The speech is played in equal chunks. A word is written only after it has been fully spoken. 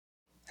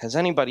Has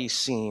anybody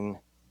seen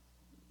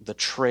the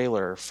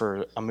trailer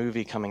for a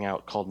movie coming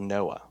out called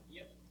Noah?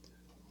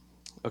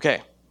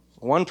 Okay,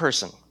 one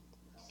person.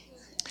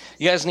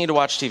 You guys need to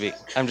watch TV.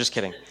 I'm just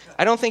kidding.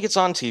 I don't think it's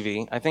on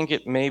TV. I think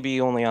it may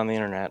be only on the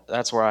internet.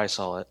 That's where I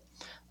saw it.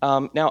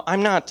 Now,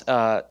 I'm not,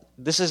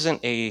 this isn't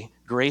a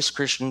Grace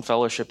Christian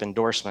Fellowship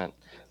endorsement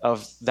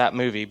of that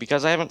movie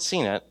because I haven't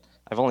seen it.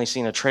 I've only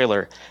seen a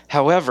trailer.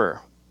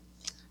 However,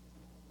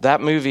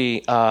 that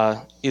movie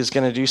is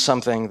going to do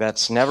something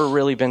that's never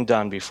really been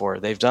done before.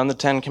 They've done the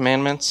Ten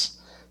Commandments,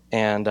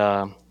 and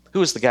who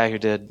was the guy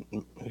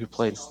who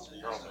played?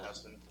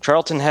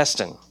 Charlton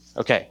Heston.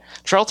 Okay.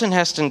 Charlton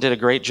Heston did a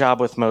great job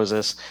with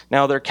Moses.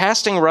 Now they're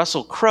casting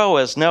Russell Crowe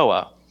as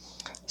Noah.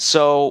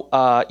 So,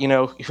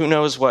 who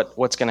knows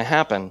what's going to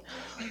happen.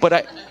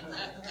 But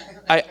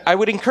I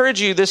would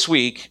encourage you this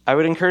week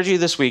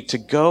to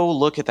go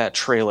look at that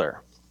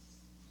trailer.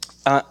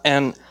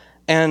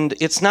 And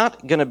it's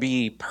not going to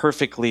be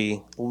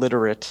perfectly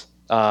literate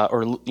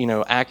or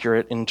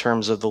accurate in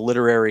terms of the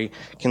literary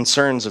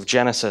concerns of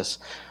Genesis.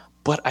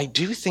 But I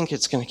do think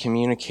it's going to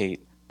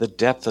communicate the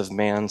depth of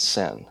man's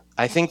sin.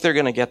 I think they're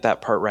going to get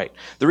that part right.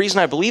 The reason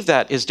I believe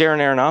that is Darren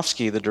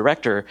Aronofsky, the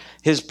director,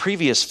 his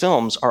previous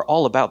films are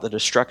all about the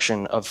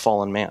destruction of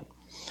fallen man.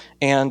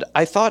 And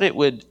I thought it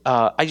would,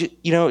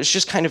 it's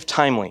just kind of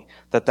timely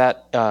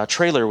that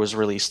trailer was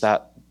released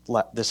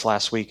this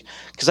last week,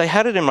 because I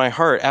had it in my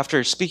heart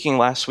after speaking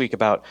last week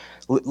about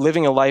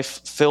living a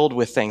life filled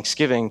with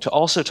thanksgiving to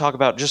also talk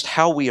about just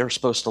how we are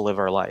supposed to live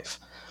our life.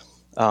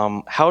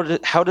 How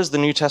does the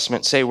New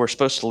Testament say we're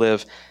supposed to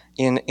live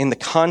in the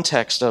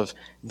context of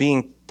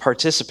being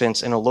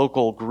participants in a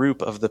local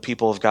group of the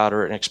people of God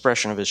or an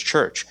expression of his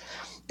church?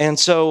 And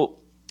so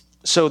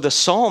the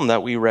psalm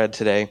that we read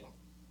today,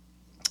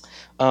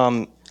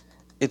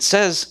 it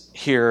says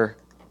here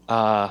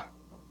that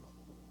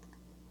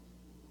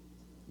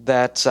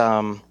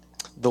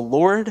the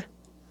Lord,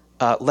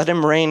 let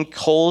him rain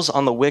coals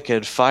on the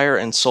wicked, fire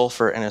and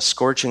sulfur, and a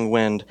scorching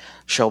wind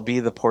shall be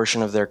the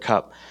portion of their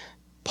cup.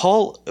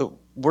 Paul,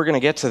 we're going to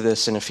get to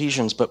this in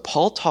Ephesians, but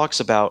Paul talks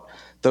about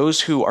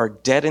those who are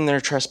dead in their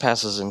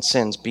trespasses and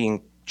sins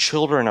being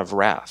children of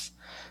wrath.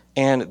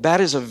 And that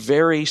is a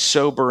very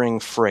sobering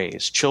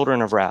phrase,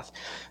 children of wrath.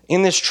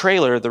 In this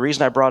trailer, the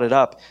reason I brought it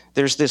up,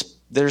 there's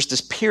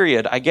this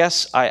period, I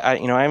guess, I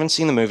haven't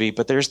seen the movie,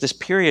 but there's this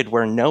period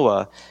where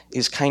Noah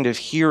is kind of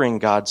hearing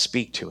God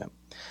speak to him.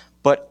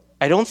 But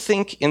I don't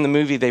think in the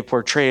movie they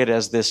portray it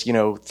as this,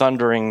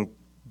 thundering,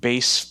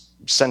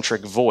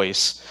 bass-centric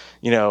voice,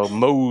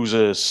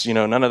 Moses,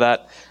 none of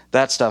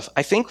that stuff.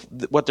 I think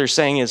what they're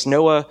saying is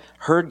Noah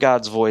heard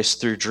God's voice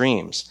through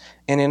dreams.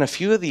 And in a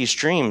few of these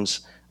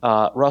dreams,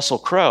 Russell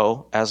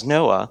Crowe, as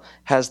Noah,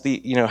 has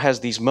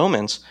these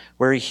moments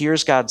where he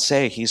hears God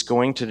say he's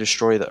going to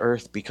destroy the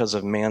earth because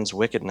of man's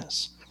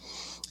wickedness.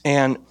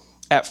 And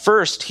at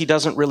first, he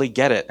doesn't really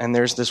get it. And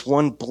there's this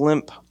one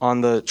blimp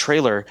on the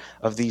trailer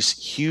of these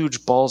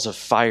huge balls of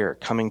fire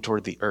coming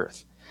toward the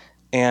earth.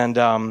 And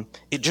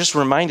it just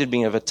reminded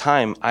me of a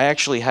time I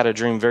actually had a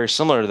dream very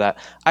similar to that.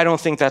 I don't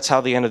think that's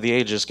how the end of the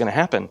age is going to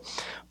happen.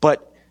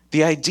 But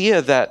the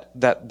idea that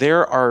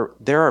there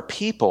are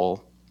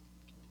people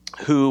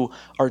who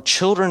are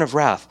children of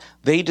wrath,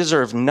 they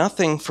deserve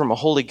nothing from a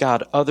holy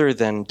God other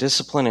than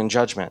discipline and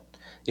judgment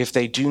if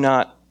they do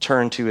not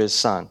turn to his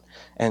Son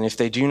and if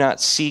they do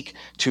not seek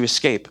to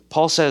escape.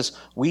 Paul says,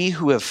 we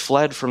who have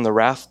fled from the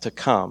wrath to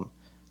come.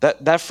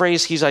 That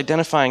phrase, he's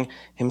identifying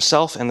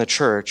himself and the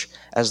church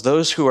as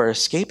those who are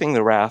escaping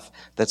the wrath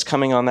that's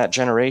coming on that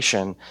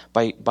generation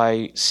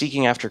by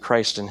seeking after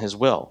Christ and his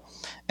will.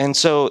 And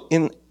so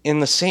in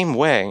the same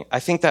way, I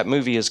think that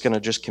movie is going to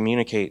just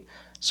communicate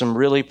some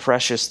really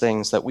precious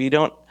things that we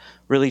don't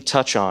really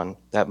touch on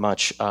that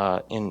much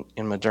in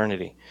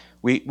modernity.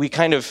 We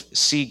kind of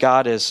see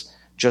God as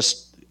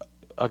just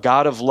a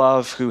God of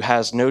love who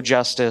has no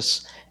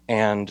justice,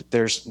 and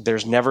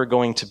there's never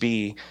going to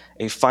be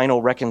a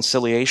final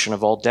reconciliation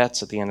of all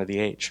debts at the end of the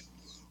age.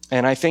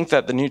 And I think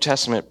that the New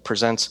Testament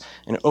presents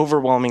an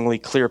overwhelmingly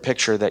clear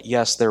picture that,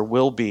 yes, there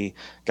will be,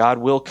 God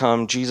will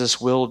come, Jesus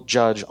will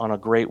judge on a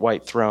great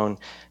white throne,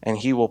 and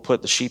he will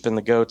put the sheep and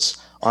the goats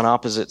on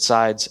opposite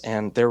sides,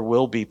 and there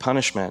will be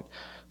punishment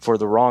for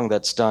the wrong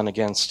that's done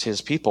against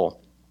his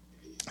people.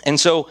 And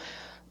so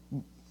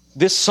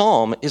this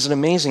psalm is an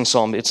amazing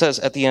psalm. It says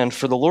at the end,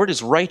 for the Lord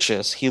is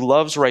righteous, he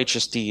loves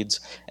righteous deeds,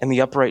 and the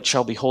upright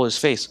shall behold his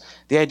face.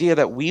 The idea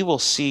that we will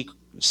see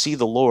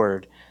the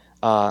Lord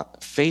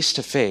face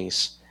to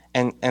face,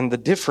 and the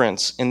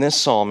difference in this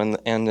psalm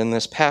and in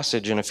this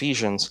passage in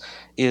Ephesians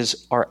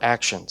is our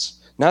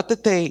actions. Not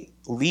that they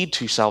lead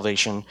to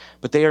salvation,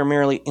 but they are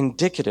merely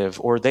indicative,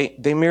 or they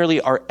merely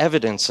are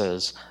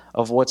evidences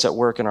of what's at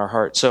work in our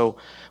heart. So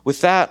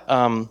with that,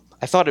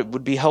 I thought it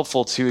would be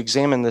helpful to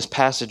examine this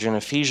passage in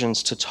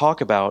Ephesians to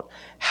talk about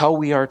how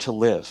we are to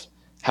live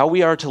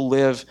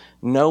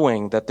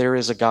knowing that there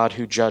is a God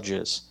who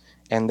judges,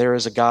 and there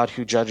is a God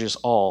who judges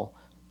all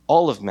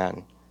of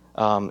men,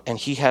 and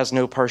he has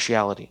no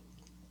partiality.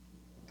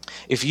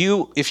 If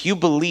you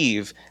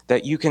believe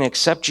that you can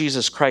accept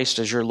Jesus Christ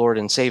as your Lord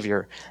and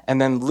Savior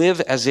and then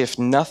live as if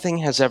nothing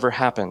has ever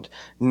happened,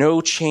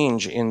 no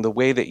change in the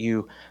way that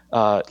you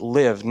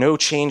live, no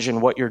change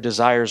in what your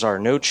desires are,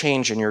 no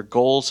change in your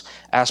goals,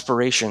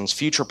 aspirations,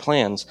 future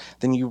plans,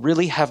 then you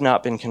really have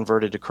not been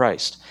converted to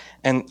Christ.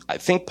 And I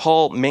think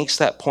Paul makes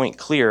that point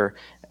clear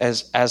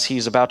as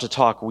he's about to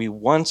talk. We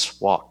once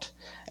walked,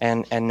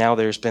 and now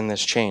there's been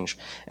this change.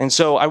 And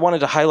so I wanted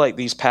to highlight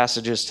these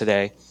passages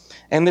today.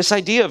 And this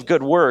idea of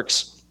good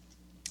works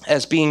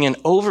as being an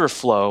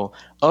overflow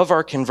of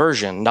our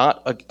conversion,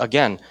 not,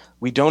 again,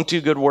 we don't do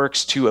good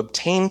works to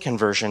obtain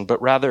conversion,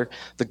 but rather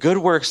the good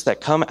works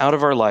that come out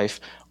of our life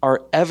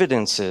are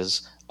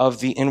evidences of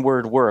the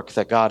inward work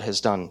that God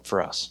has done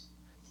for us,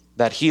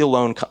 that he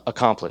alone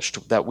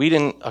accomplished, that we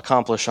didn't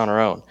accomplish on our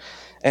own.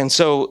 And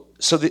so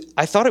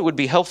I thought it would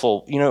be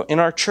helpful. In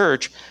our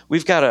church,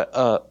 we've got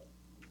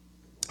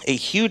a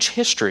huge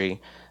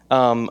history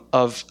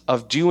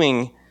of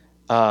doing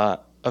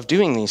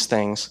these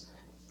things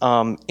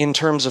in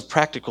terms of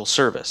practical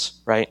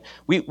service, right?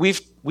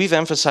 We've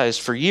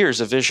emphasized for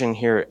years a vision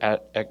here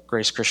at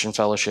Grace Christian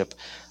Fellowship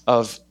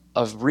of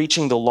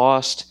reaching the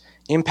lost,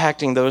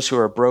 impacting those who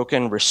are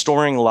broken,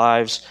 restoring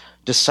lives,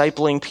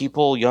 discipling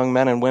people, young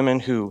men and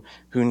women who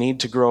need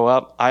to grow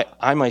up.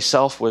 I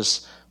myself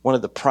was one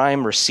of the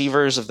prime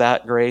receivers of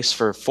that grace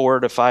for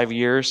 4 to 5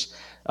 years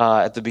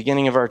at the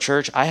beginning of our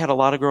church. I had a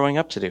lot of growing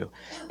up to do,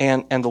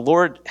 and the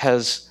Lord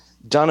has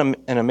done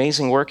an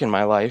amazing work in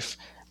my life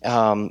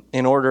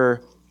in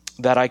order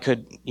that I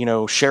could,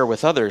 share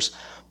with others.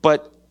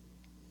 But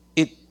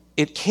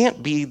it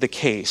can't be the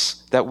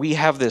case that we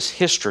have this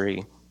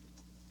history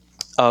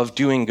of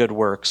doing good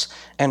works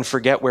and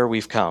forget where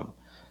we've come.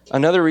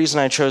 Another reason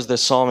I chose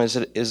this psalm is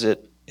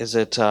it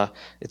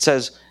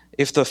says,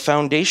 if the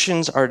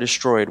foundations are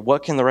destroyed,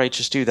 what can the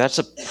righteous do? That's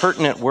a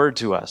pertinent word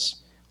to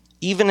us.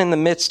 Even in the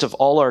midst of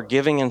all our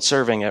giving and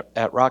serving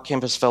at Rock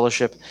Campus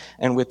Fellowship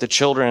and with the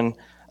children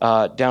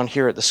down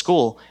here at the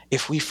school,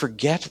 if we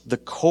forget the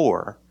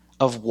core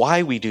of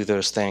why we do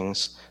those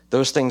things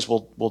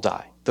will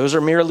die. Those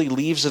are merely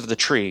leaves of the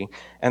tree,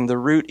 and the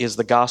root is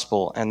the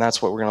gospel, and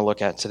that's what we're going to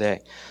look at today.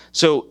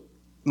 So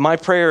my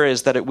prayer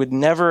is that it would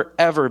never,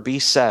 ever be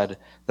said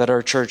that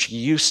our church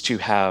used to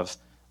have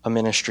a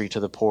ministry to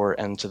the poor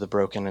and to the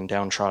broken and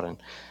downtrodden.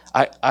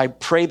 I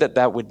pray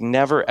that would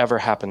never, ever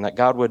happen, that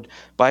God would,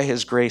 by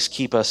his grace,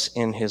 keep us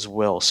in his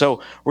will.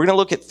 So we're going to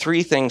look at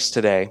 3 things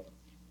today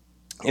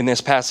in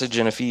this passage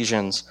in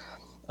Ephesians.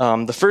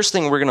 The first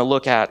thing we're going to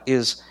look at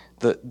is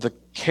the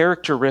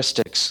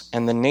characteristics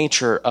and the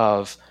nature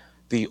of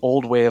the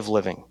old way of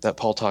living that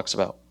Paul talks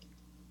about.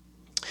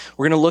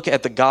 We're going to look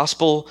at the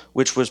gospel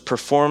which was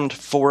performed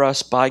for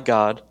us by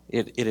God.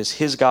 It is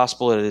his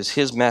gospel, it is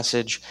his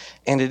message,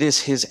 and it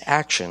is his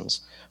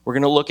actions. We're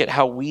going to look at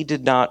how we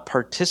did not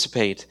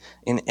participate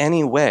in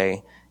any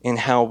way in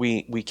how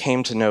we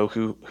came to know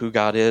who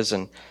God is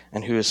and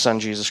who his son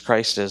Jesus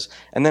Christ is.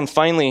 And then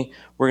finally,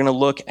 we're going to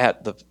look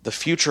at the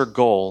future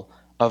goal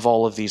of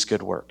all of these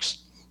good works.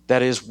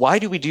 That is, why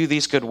do we do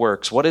these good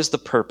works? What is the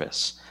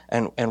purpose?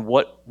 And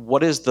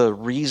what is the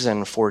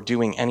reason for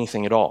doing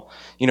anything at all?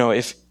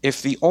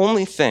 If the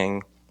only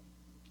thing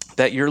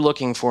that you're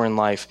looking for in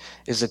life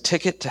is a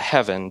ticket to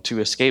heaven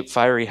to escape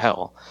fiery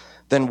hell,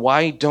 then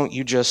why don't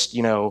you just,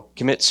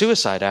 commit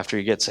suicide after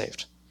you get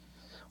saved?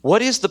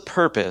 What is the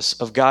purpose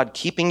of God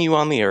keeping you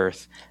on the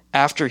earth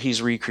after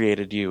he's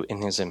recreated you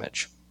in his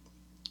image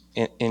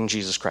in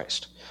Jesus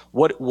Christ?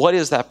 What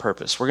is that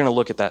purpose? We're going to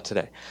look at that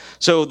today.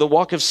 So the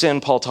walk of sin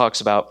Paul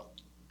talks about,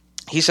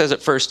 he says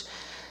at first,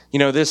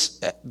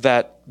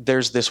 that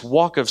there's this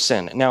walk of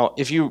sin. Now,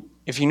 if you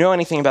know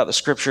anything about the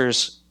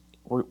scriptures,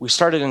 we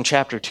started in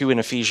chapter 2 in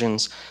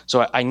Ephesians,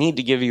 so I need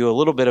to give you a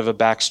little bit of a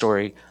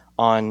backstory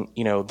on,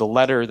 the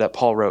letter that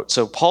Paul wrote.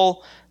 So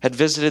Paul had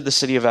visited the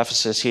city of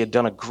Ephesus. He had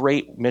done a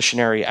great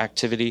missionary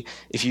activity.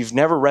 If you've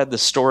never read the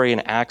story in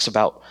Acts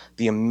about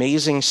the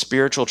amazing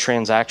spiritual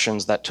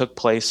transactions that took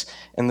place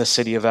in the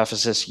city of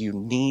Ephesus, you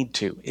need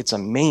to. It's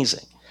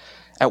amazing.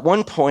 At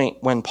one point,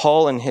 when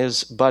Paul and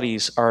his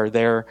buddies are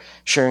there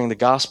sharing the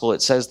gospel,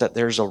 it says that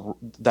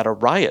that a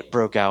riot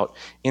broke out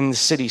in the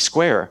city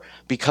square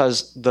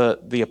because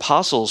the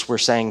apostles were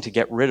saying to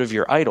get rid of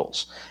your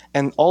idols.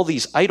 And all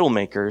these idol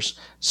makers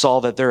saw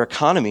that their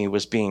economy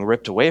was being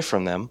ripped away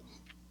from them.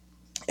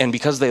 And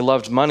because they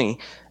loved money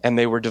and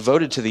they were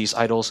devoted to these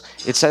idols,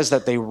 it says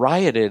that they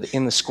rioted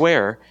in the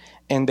square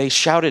and they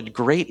shouted,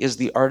 "Great is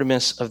the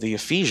Artemis of the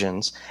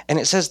Ephesians." And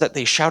it says that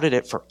they shouted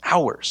it for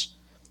hours.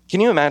 Can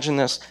you imagine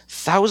this?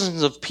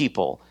 Thousands of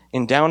people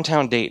in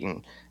downtown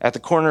Dayton at the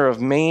corner of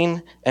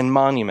Main and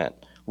Monument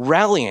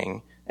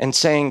rallying and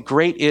saying,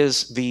 "Great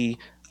is the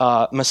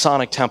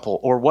Masonic Temple,"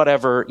 or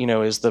whatever,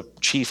 is the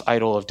chief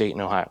idol of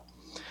Dayton, Ohio.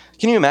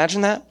 Can you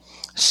imagine that?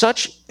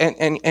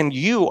 And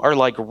you are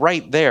like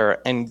right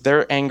there and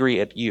they're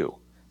angry at you.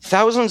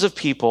 Thousands of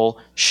people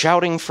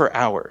shouting for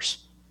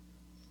hours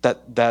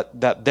that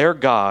their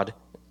God,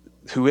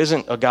 who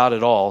isn't a God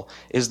at all,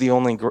 is the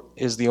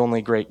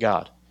only great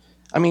God.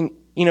 I mean,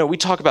 we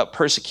talk about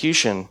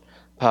persecution,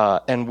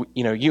 and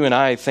you and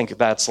I think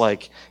that's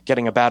like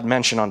getting a bad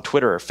mention on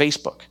Twitter or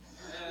Facebook.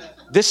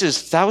 This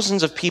is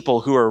thousands of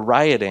people who are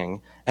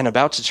rioting and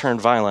about to turn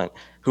violent,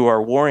 who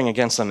are warring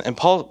against them. And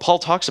Paul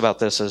talks about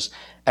this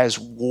as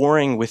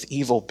warring with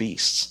evil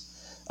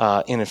beasts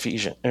in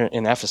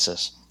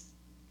Ephesus.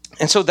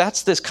 And so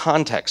that's this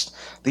context.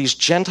 These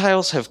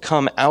Gentiles have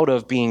come out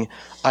of being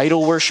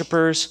idol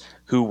worshipers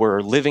who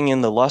were living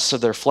in the lusts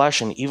of their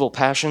flesh and evil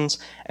passions,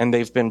 and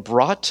they've been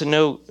brought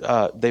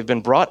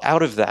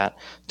out of that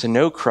to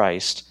know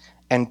Christ.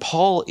 And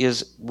Paul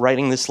is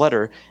writing this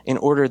letter in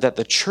order that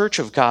the church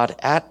of God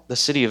at the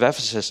city of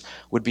Ephesus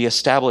would be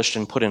established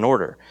and put in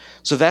order.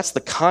 So that's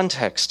the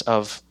context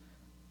of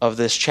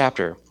this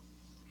chapter.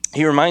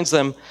 He reminds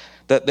them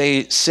that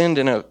they sinned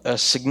in a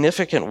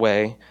significant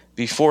way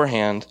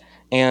beforehand,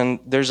 and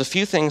there's a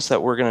few things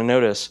that we're going to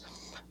notice.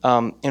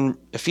 In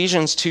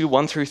Ephesians 2,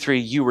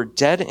 1-3, you were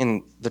dead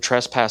in the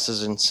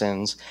trespasses and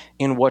sins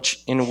in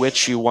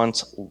which you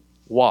once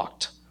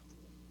walked.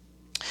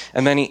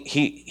 And then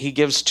he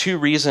gives two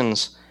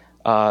reasons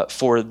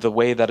for the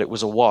way that it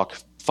was a walk.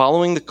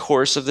 Following the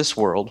course of this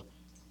world.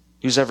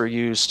 Who's ever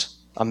used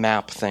a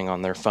map thing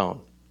on their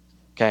phone?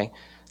 Okay?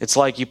 It's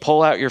like you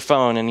pull out your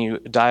phone and you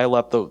dial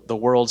up the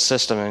world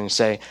system and you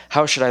say,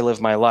 how should I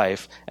live my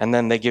life? And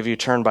then they give you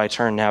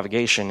turn-by-turn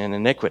navigation in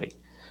iniquity.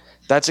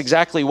 That's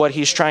exactly what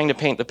he's trying to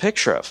paint the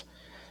picture of.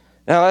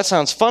 Now, that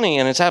sounds funny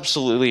and it's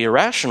absolutely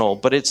irrational,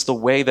 but it's the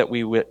way that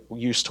we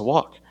used to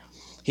walk.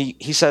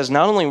 He says,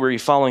 not only were you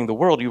following the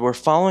world, you were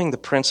following the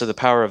prince of the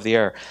power of the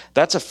air.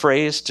 That's a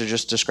phrase to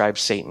just describe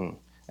Satan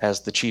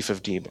as the chief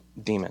of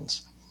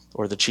demons,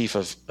 or the chief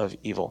of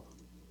evil,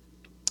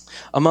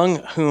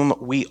 among whom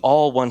we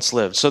all once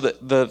lived. So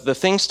the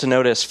things to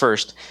notice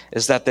first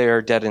is that they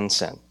are dead in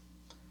sin.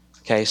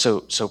 Okay,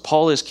 so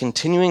Paul is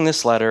continuing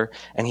this letter,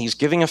 and he's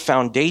giving a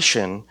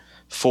foundation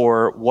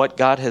for what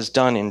God has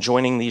done in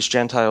joining these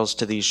Gentiles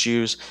to these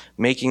Jews,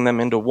 making them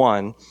into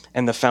one.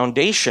 And the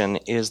foundation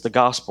is the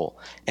gospel.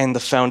 And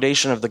the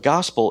foundation of the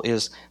gospel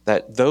is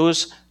that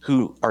those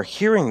who are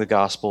hearing the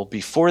gospel,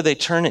 before they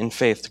turn in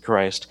faith to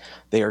Christ,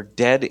 they are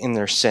dead in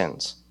their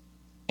sins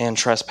and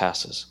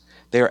trespasses.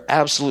 They are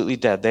absolutely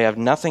dead. They have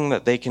nothing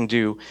that they can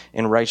do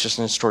in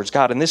righteousness towards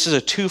God. And this is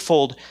a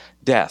twofold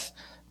death.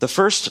 The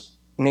first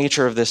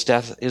nature of this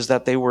death is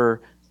that they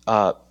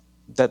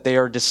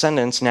are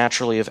descendants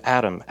naturally of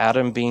Adam.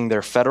 Adam, being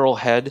their federal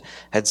head,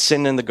 had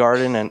sinned in the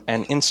garden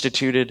and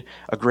instituted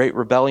a great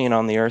rebellion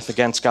on the earth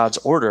against God's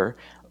order,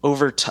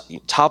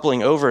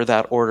 toppling over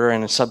that order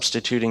and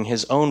substituting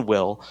his own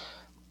will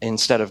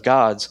instead of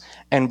God's.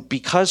 And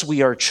because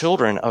we are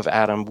children of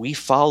Adam, we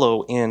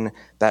follow in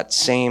that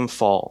same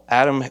fall.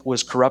 Adam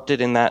was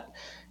corrupted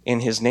in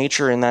his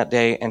nature in that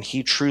day, and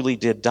he truly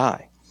did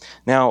die.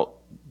 Now,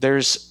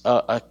 there's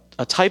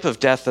a type of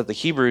death that the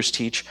Hebrews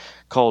teach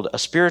called a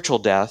spiritual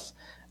death,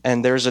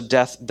 and there's a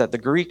death that the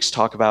Greeks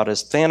talk about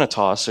as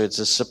thanatos, so it's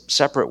a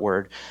separate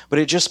word, but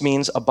it just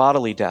means a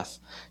bodily death.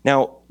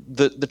 Now,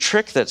 the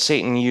trick that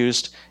Satan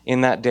used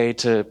in that day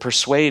to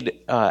persuade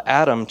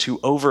Adam to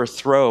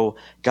overthrow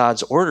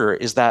God's order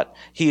is that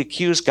he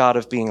accused God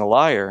of being a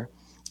liar,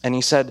 and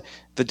he said,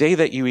 the day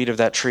that you eat of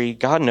that tree,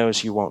 God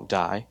knows you won't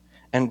die.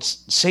 And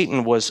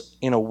Satan was,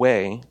 in a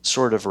way,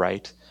 sort of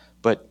right,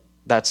 but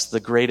that's the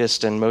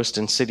greatest and most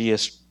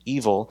insidious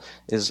evil,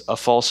 is a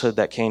falsehood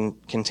that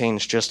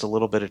contains just a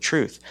little bit of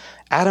truth.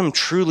 Adam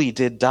truly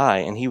did die,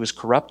 and he was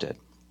corrupted.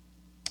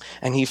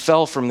 And he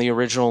fell from the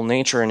original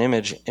nature and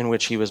image in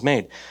which he was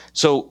made.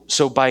 So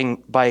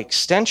by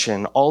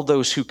extension, all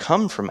those who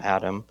come from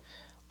Adam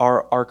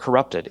are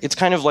corrupted. It's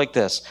kind of like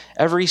this.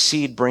 Every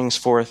seed brings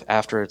forth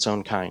after its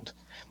own kind.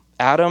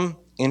 Adam,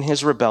 in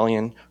his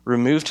rebellion,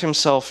 removed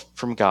himself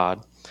from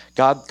God.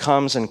 God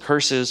comes and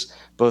curses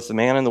both the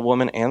man and the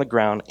woman and the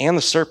ground and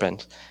the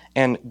serpent,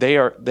 and they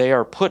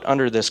are put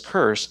under this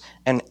curse.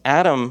 And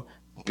Adam,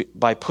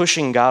 by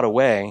pushing God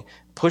away,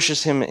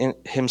 pushes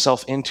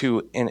himself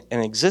into an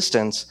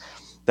existence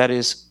that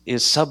is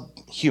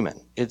subhuman.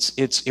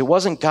 It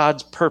wasn't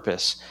God's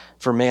purpose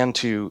for man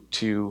to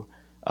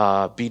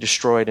be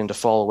destroyed and to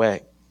fall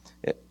away.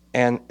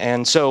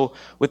 And so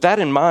with that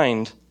in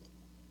mind,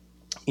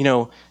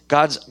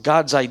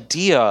 God's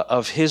idea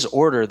of his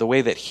order, the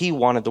way that he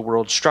wanted the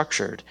world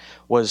structured,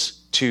 was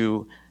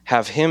to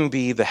have him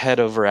be the head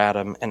over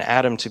Adam and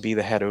Adam to be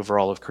the head over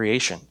all of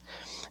creation.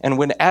 And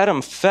when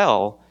Adam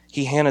fell,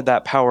 he handed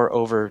that power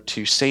over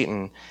to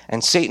Satan,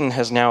 and Satan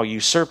has now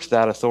usurped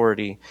that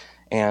authority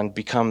and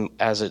become,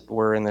 as it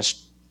were in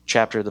this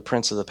chapter, the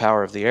prince of the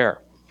power of the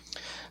air.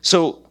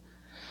 So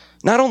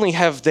not only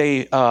have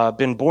they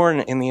been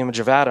born in the image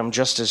of Adam,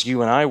 just as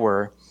you and I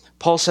were,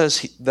 Paul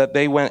says that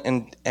they went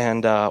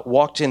and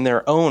walked in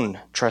their own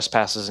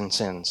trespasses and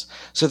sins.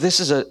 So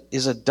this is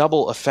a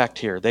double effect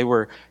here. They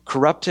were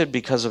corrupted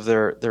because of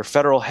their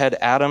federal head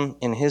Adam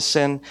in his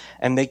sin,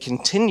 and they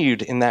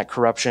continued in that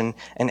corruption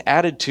and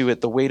added to it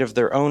the weight of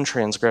their own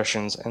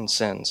transgressions and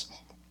sins.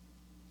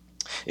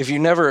 If you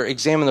never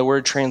examine the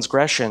word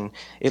transgression,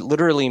 it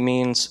literally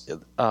means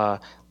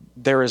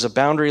there is a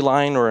boundary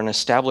line or an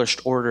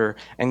established order,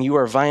 and you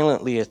are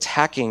violently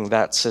attacking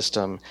that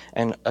system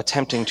and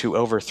attempting to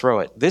overthrow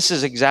it. This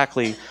is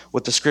exactly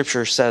what the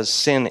scripture says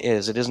sin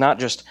is. It is not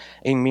just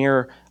a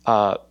mere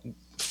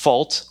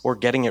fault or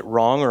getting it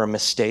wrong or a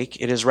mistake.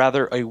 It is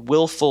rather a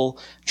willful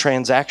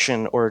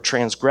transaction or a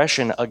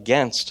transgression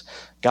against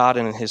God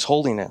and his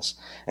holiness.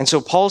 And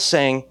so Paul's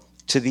saying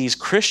to these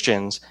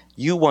Christians,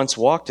 you once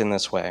walked in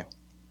this way.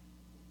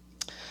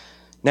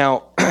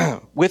 Now,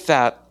 with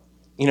that,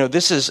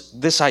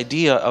 this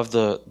idea of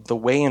the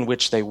way in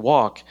which they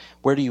walk.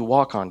 Where do you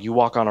walk on? You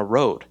walk on a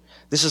road.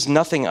 This is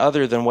nothing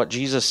other than what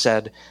Jesus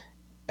said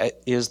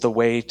is the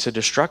way to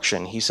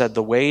destruction. He said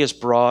the way is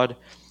broad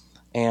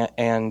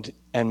and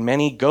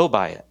many go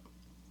by it.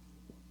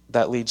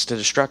 That leads to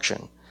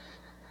destruction.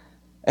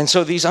 And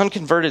so these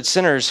unconverted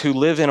sinners who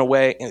live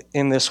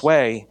in this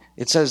way,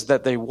 it says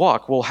that they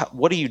walk. Well,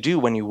 what do you do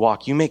when you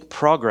walk? You make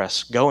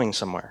progress going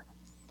somewhere.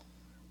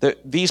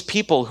 These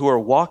people who are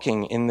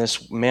walking in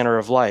this manner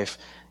of life,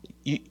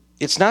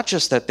 it's not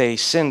just that they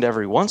sinned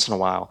every once in a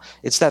while.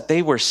 It's that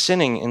they were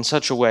sinning in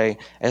such a way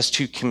as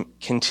to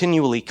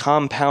continually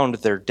compound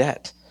their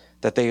debt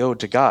that they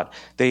owed to God.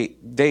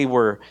 They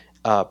were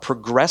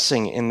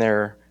progressing in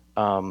their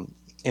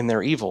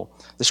evil.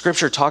 The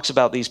scripture talks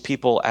about these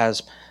people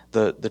as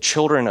the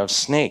children of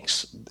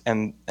snakes,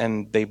 and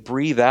they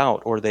breathe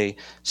out or they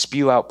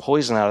spew out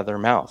poison out of their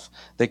mouth.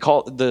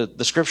 The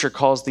scripture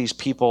calls these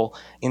people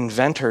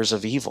inventors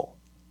of evil.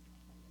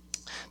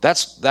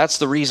 That's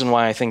the reason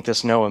why I think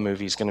this Noah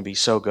movie is going to be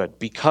so good,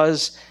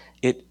 because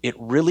it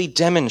really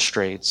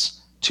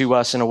demonstrates to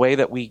us in a way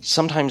that we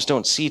sometimes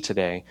don't see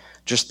today,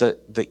 just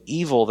the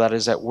evil that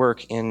is at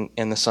work in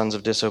the sons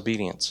of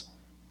disobedience.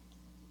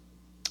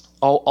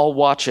 I'll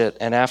watch it,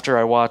 and after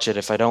I watch it,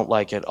 if I don't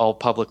like it, I'll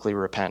publicly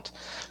repent.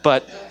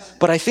 But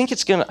I think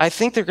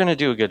they're gonna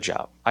do a good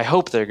job. I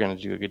hope they're gonna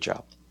do a good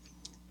job.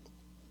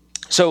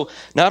 So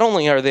not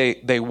only are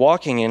they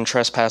walking in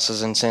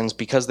trespasses and sins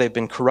because they've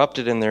been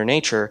corrupted in their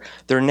nature,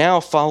 they're now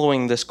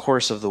following this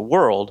course of the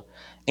world,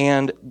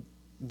 and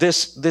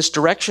this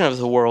direction of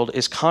the world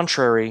is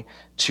contrary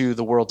to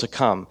the world to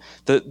come.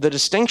 The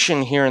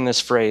distinction here in this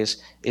phrase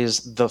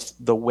is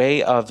the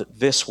way of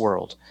this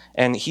world.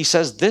 And he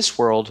says this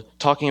world,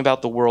 talking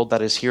about the world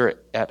that is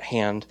here at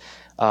hand,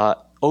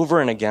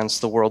 over and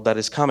against the world that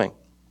is coming.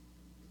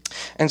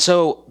 And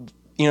so,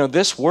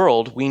 this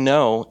world, we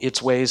know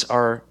its ways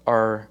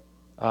are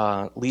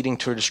leading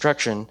to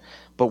destruction,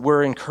 but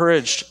we're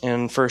encouraged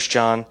in 1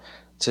 John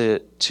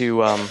to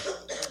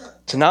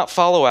not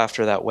follow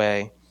after that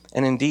way.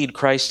 And indeed,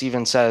 Christ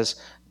even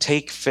says,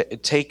 take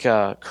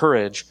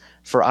courage,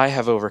 for I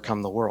have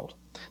overcome the world.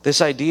 This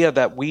idea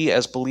that we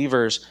as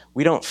believers,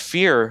 we don't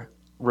fear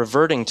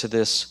reverting to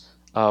this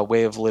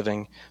way of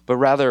living, but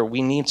rather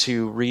we need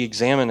to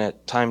re-examine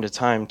it time to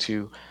time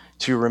to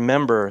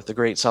remember the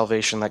great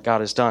salvation that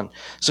God has done.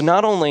 So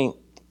not only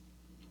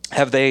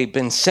have they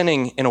been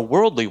sinning in a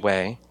worldly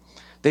way,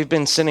 they've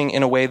been sinning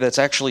in a way that's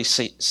actually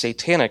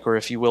satanic, or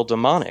if you will,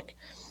 demonic.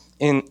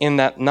 In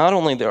that not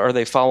only are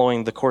they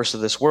following the course of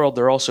this world,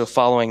 they're also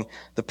following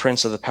the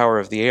prince of the power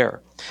of the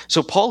air.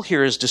 So Paul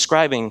here is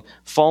describing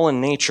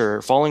fallen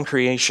nature, fallen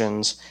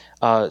creation's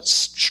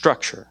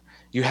structure.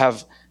 You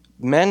have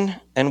men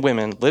and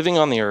women living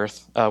on the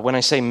earth. When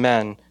I say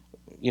men,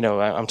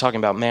 I'm talking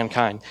about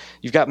mankind.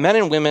 You've got men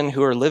and women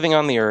who are living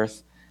on the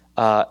earth,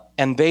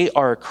 and they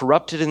are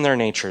corrupted in their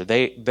nature.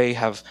 They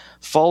have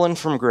fallen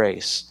from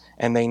grace,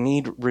 and they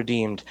need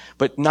redeemed.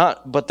 But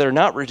they're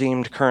not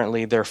redeemed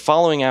currently. They're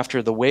following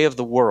after the way of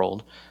the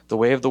world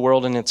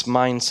in its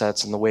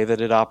mindsets and the way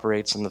that it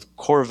operates and the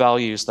core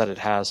values that it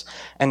has.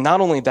 And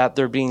not only that,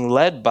 they're being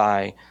led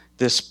by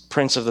this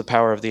prince of the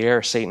power of the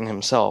air, Satan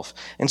himself.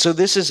 And so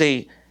this is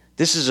a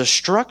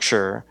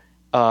structure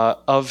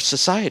of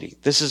society.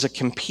 This is a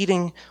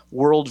competing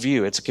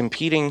worldview. It's a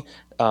competing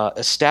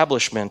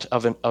establishment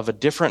of a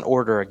different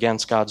order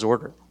against God's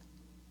order.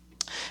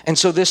 And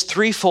so this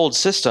threefold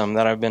system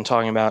that I've been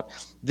talking about,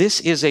 this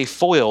is a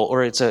foil,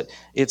 or it's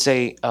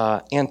a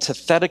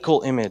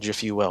antithetical image,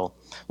 if you will.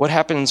 What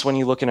happens when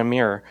you look in a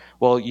mirror?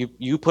 Well,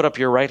 you put up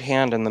your right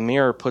hand and the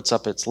mirror puts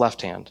up its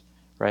left hand,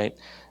 right?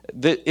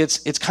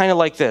 It's kind of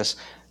like this.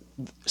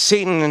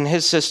 Satan and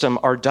his system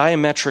are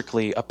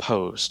diametrically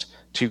opposed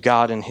to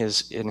God and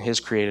his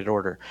created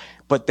order,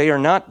 but they are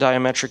not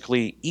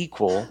diametrically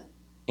equal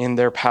in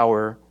their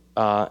power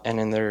and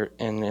in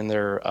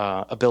their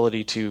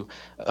ability to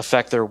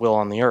affect their will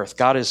on the earth.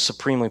 God is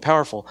supremely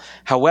powerful.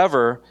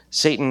 However,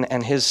 Satan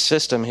and his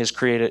system, his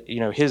created,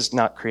 his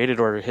not created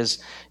order,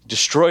 his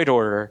destroyed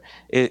order,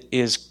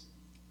 is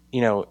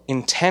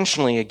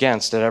intentionally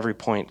against at every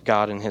point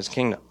God and his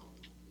kingdom.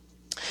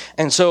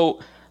 And so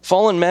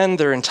fallen men,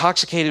 they're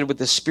intoxicated with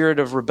the spirit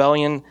of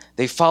rebellion.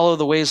 They follow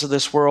the ways of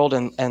this world,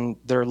 and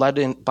they're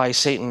led by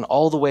Satan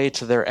all the way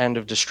to their end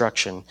of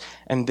destruction.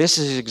 And this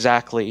is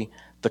exactly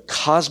the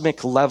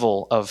cosmic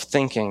level of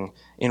thinking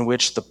in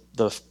which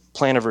the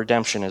plan of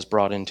redemption is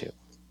brought into.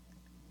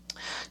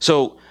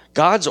 So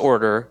God's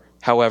order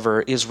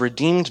however, is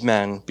redeemed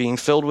men being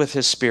filled with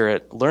his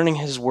Spirit, learning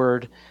his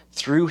word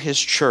through his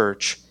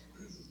church,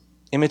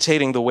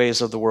 imitating the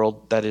ways of the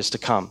world that is to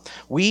come.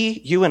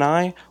 You and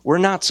I, we're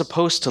not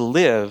supposed to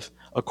live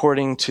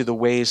according to the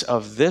ways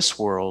of this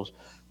world.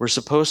 We're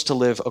supposed to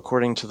live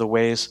according to the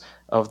ways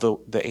of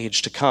the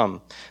age to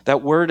come.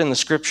 That word in the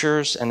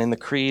scriptures and in the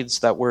creeds,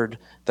 that word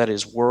that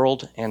is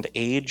world and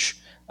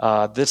age,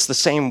 that's the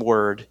same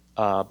word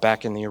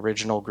back in the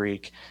original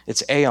Greek.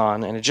 It's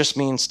aeon, and it just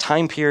means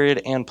time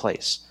period and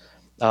place.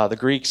 The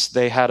Greeks,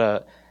 they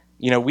had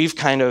we've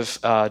kind of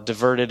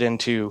diverted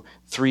into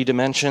 3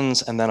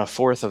 dimensions and then a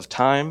fourth of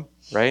time,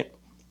 right?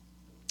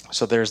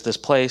 So there's this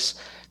place,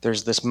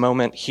 there's this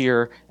moment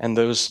here, and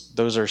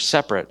those are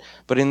separate.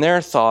 But in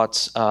their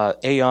thoughts,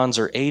 aeons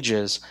or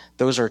ages,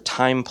 those are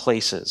time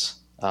places.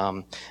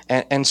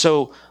 And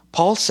so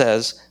Paul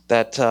says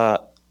that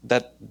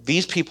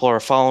these people are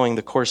following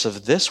the course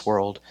of this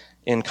world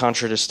in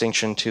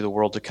contradistinction to the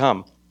world to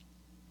come.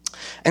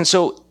 And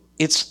so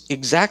it's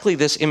exactly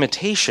this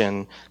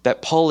imitation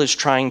that Paul is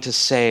trying to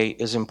say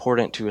is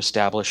important to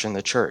establish in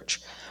the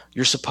church.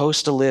 You're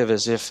supposed to live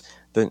as if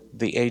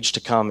the age to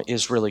come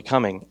is really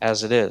coming,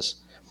 as it is.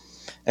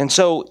 And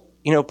so,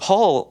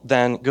 Paul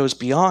then goes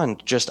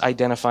beyond just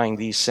identifying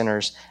these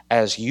sinners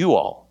as you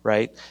all,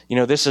 right?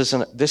 This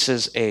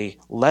is a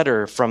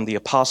letter from the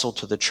apostle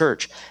to the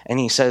church, and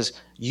he says,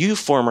 you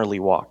formerly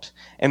walked.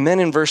 And then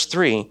in verse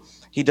 3,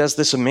 he does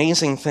this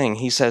amazing thing.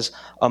 He says,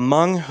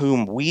 among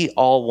whom we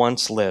all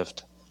once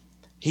lived.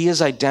 He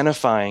is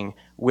identifying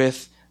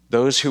with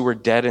those who were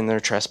dead in their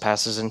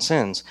trespasses and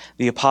sins.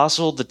 The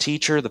apostle, the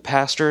teacher, the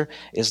pastor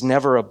is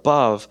never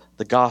above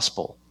the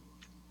gospel.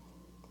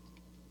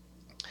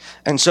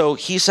 And so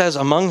he says,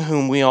 among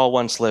whom we all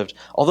once lived.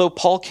 Although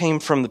Paul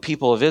came from the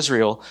people of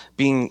Israel,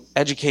 being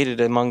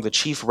educated among the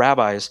chief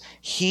rabbis,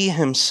 he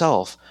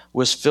himself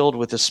was filled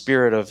with the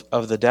spirit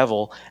of the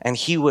devil, and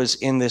he was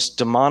in this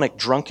demonic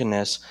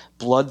drunkenness,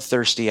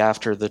 bloodthirsty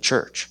after the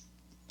church.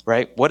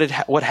 Right?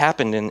 What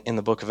happened in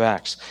the book of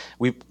Acts?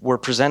 We were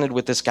presented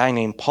with this guy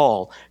named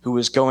Paul, who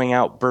was going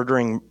out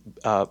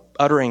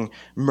uttering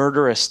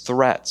murderous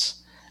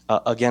threats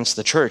against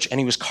the church, and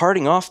he was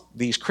carting off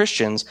these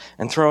Christians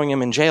and throwing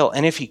them in jail.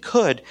 And if he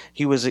could,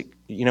 he was,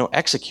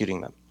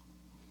 executing them.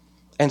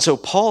 And so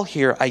Paul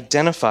here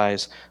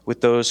identifies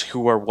with those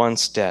who are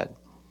once dead.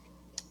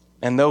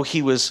 And though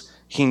he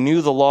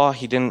knew the law,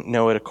 he didn't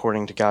know it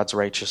according to God's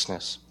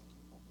righteousness.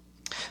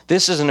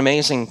 This is an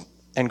amazing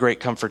and great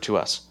comfort to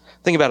us.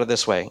 Think about it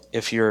this way: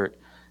 if you're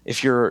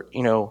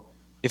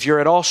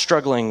at all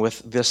struggling with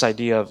this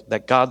idea of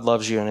that God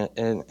loves you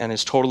and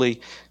is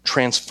totally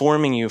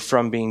transforming you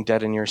from being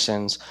dead in your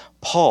sins,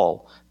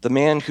 Paul, the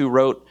man who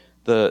wrote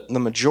the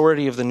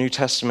majority of the New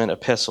Testament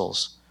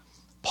epistles,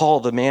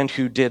 Paul, the man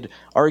who did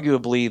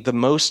arguably the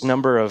most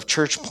number of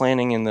church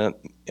planting in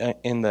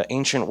the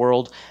ancient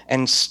world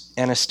and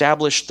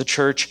established the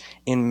church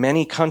in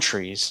many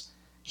countries,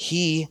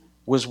 he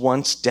was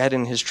once dead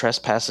in his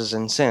trespasses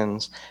and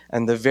sins,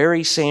 and the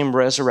very same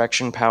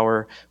resurrection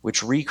power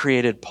which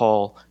recreated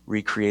Paul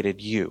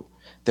recreated you.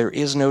 There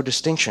is no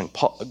distinction.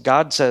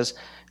 God says,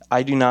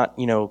 I do not,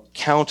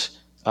 count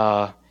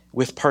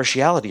with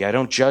partiality. I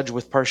don't judge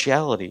with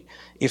partiality.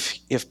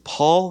 If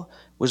Paul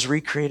was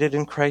recreated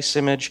in Christ's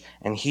image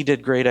and he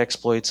did great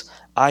exploits,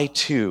 I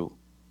too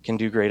can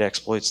do great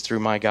exploits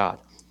through my God.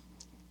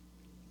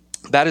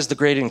 That is the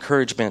great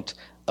encouragement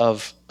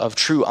of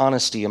true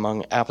honesty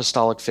among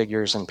apostolic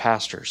figures and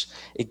pastors.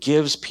 It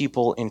gives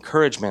people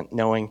encouragement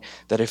knowing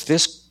that if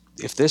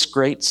this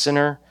great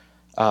sinner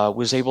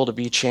was able to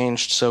be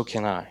changed, so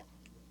can I.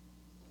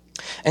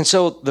 And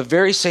so the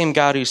very same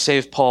God who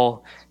saved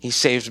Paul, he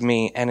saved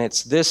me, and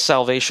it's this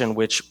salvation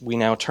which we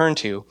now turn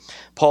to.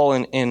 Paul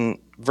in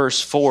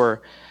verse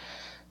 4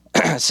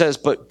 says,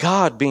 but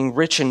God, being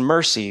rich in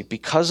mercy,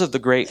 because of the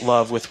great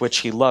love with which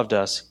he loved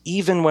us,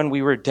 even when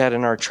we were dead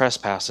in our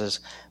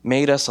trespasses,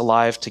 made us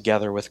alive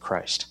together with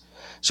Christ.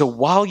 So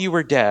while you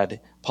were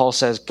dead, Paul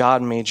says,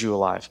 God made you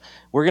alive.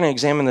 We're going to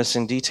examine this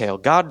in detail.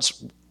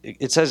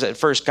 It says at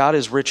first, God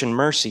is rich in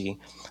mercy,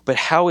 but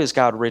how is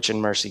God rich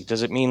in mercy?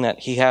 Does it mean that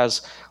he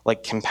has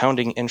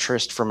compounding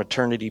interest from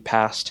eternity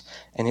past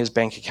and his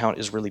bank account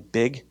is really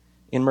big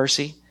in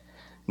mercy?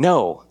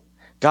 No.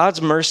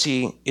 God's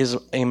mercy is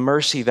a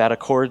mercy that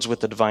accords with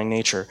the divine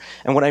nature.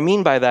 And what I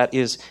mean by that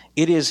is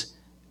it is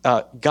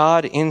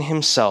God in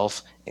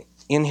himself,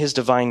 in his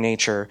divine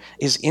nature,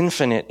 is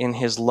infinite in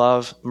his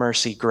love,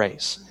 mercy,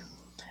 grace.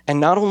 And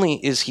not only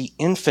is he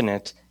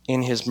infinite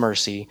in his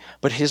mercy,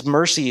 but his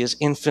mercy is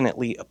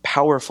infinitely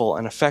powerful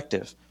and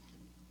effective.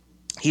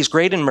 He's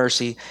great in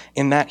mercy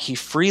in that he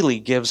freely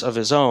gives of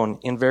his own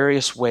in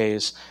various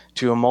ways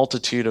to a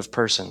multitude of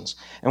persons.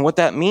 And what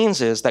that means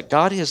is that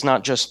God is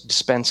not just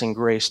dispensing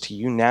grace to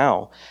you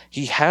now.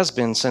 He has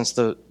been since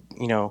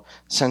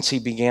he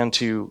began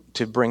to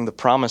bring the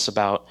promise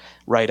about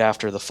right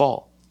after the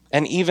fall.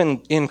 And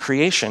even in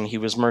creation, he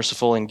was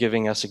merciful in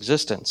giving us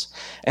existence.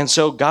 And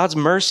so God's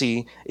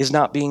mercy is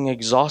not being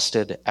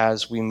exhausted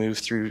as we move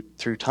through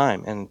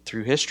time and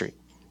through history.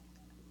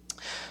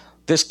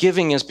 This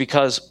giving is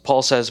because,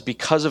 Paul says,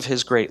 because of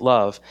his great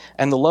love.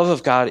 And the love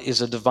of God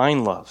is a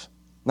divine love.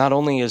 Not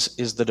only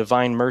is the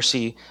divine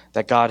mercy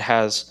that God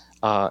has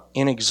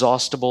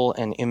inexhaustible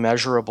and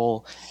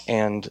immeasurable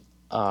and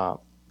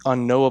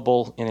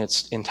unknowable in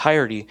its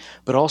entirety,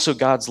 but also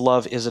God's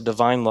love is a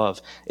divine love.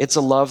 It's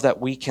a love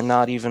that we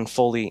cannot even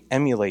fully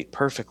emulate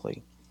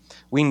perfectly.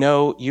 We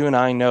know, you and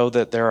I know,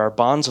 that there are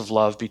bonds of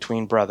love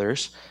between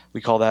brothers.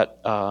 We call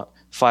that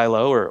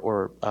Philo,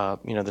 or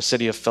the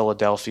city of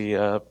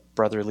Philadelphia,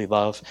 brotherly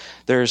love.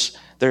 There's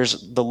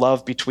the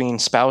love between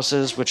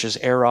spouses, which is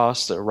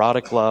eros, the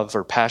erotic love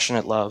or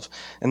passionate love.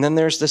 And then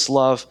there's this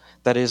love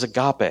that is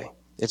agape.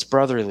 It's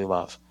brotherly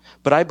love.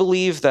 But I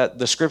believe that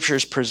the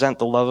scriptures present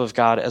the love of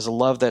God as a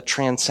love that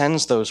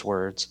transcends those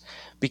words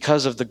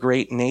because of the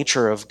great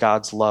nature of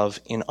God's love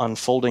in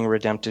unfolding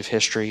redemptive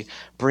history,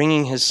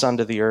 bringing his son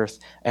to the earth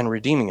and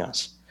redeeming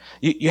us.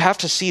 You have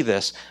to see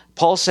this.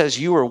 Paul says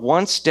you were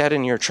once dead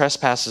in your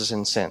trespasses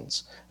and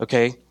sins.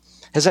 Okay?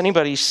 Has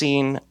anybody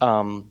seen,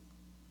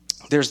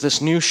 there's this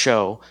new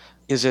show.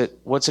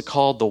 What's it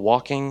called? The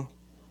Walking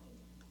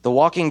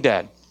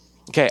Dead.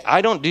 Okay,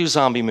 I don't do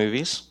zombie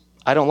movies.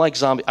 I don't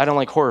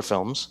like horror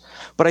films.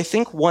 But I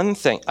think one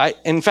thing,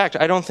 in fact,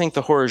 I don't think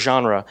the horror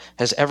genre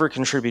has ever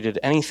contributed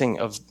anything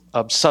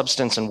of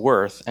substance and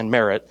worth and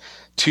merit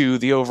to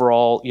the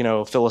overall,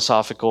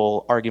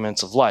 philosophical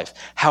arguments of life.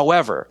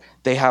 However,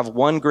 they have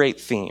one great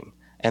theme,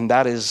 and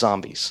that is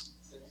zombies.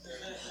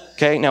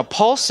 Okay, now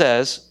Paul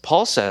says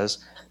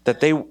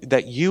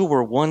that you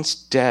were once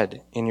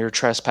dead in your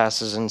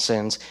trespasses and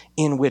sins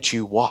in which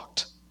you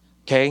walked.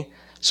 Okay,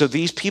 so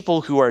these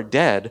people who are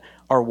dead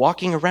are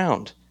walking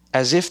around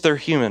as if they're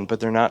human, but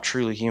they're not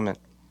truly human.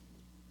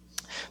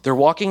 They're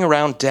walking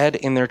around dead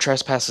in their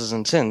trespasses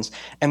and sins.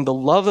 And the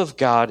love of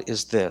God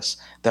is this,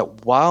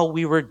 that while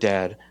we were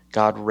dead,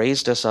 God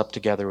raised us up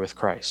together with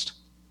Christ.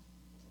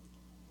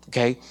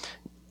 Okay?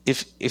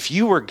 If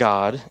you were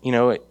God,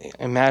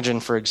 imagine,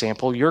 for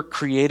example, your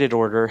created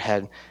order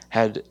had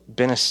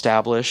been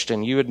established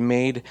and you had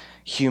made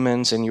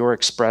humans in your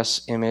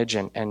express image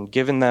and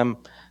given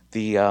them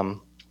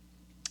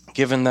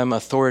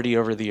authority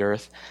over the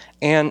earth.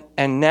 And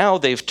now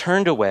they've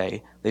turned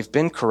away, they've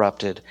been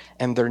corrupted,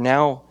 and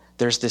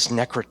there's this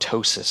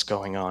necrotosis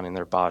going on in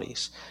their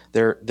bodies.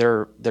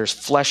 There's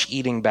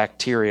flesh-eating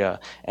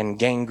bacteria and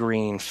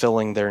gangrene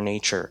filling their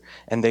nature,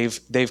 and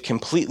they've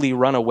completely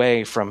run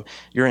away from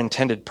your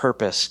intended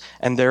purpose,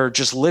 and they're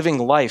just living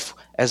life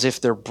as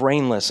if they're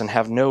brainless and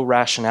have no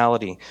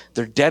rationality.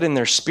 They're dead in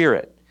their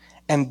spirit.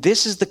 And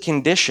this is the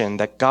condition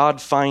that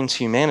God finds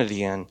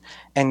humanity in,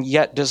 and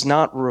yet is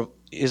not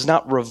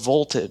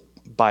revolted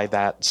by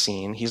that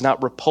scene. He's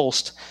not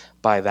repulsed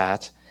by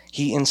that.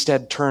 He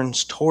instead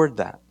turns toward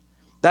that.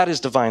 That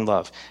is divine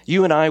love.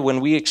 You and I, when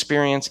we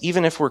experience,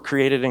 even if we're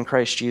created in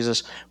Christ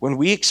Jesus, when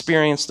we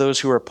experience those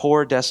who are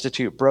poor,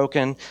 destitute,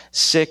 broken,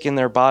 sick in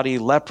their body,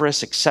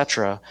 leprous,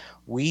 etc.,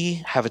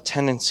 we have a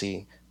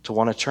tendency to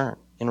want to turn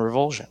in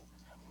revulsion.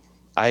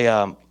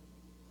 I'll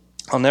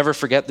never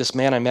forget this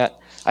man I met.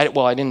 I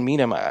didn't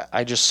meet him.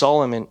 I just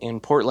saw him in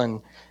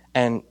Portland.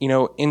 And,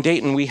 in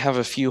Dayton, we have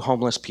a few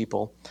homeless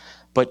people.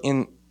 But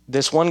in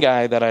this one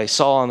guy that I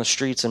saw on the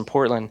streets in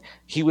Portland,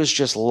 he was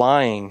just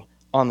lying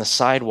on the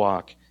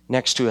sidewalk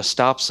next to a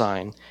stop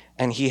sign,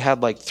 and he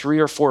had like 3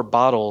 or 4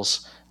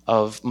 bottles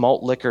of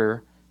malt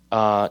liquor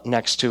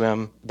next to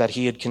him that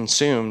he had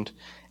consumed,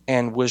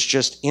 and was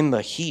just in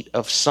the heat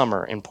of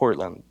summer in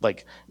Portland,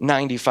 like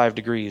 95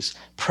 degrees,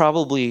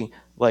 probably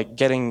like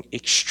getting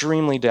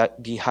extremely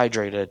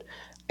dehydrated,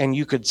 and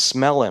you could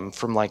smell him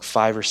from like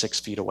 5 or 6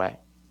 feet away.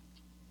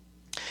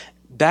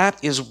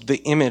 That is the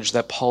image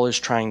that Paul is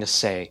trying to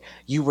say.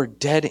 You were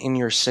dead in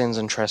your sins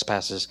and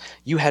trespasses.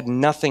 You had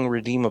nothing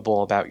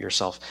redeemable about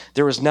yourself.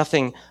 There was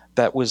nothing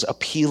that was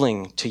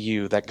appealing to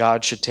you that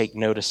God should take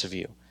notice of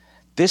you.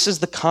 This is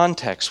the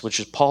context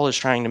which Paul is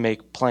trying to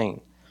make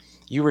plain.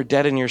 You were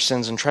dead in your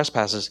sins and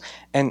trespasses.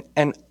 And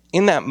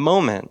in that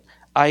moment,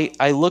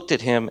 I looked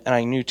at him and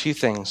I knew 2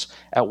 things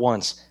at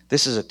once.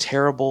 This is a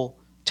terrible,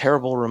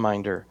 terrible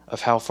reminder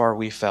of how far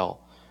we fell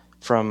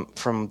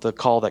from the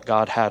call that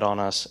God had on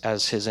us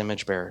as his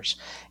image bearers.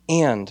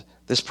 And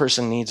this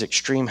person needs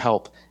extreme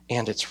help,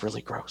 and it's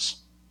really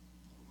gross.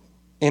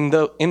 In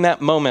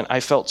that moment, I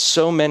felt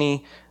so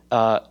many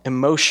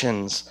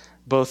emotions,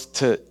 both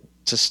to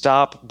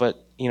stop,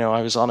 but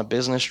I was on a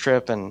business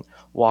trip and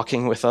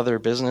walking with other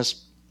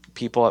business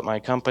people at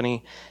my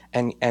company,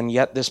 and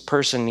yet this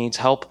person needs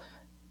help,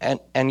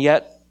 and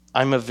yet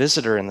I'm a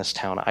visitor in this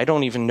town. I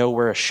don't even know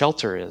where a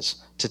shelter is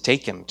to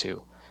take him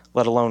to,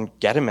 let alone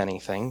get him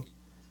anything.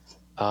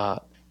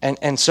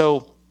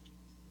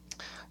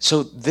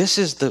 So this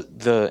is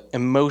the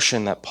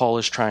emotion that Paul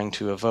is trying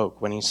to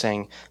evoke when he's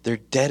saying they're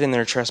dead in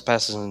their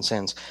trespasses and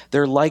sins.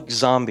 They're like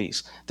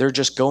zombies. They're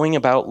just going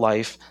about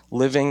life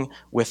living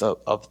with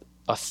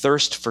a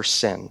thirst for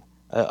sin,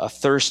 a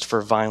thirst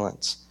for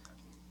violence.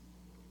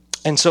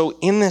 And so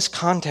in this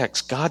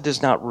context, God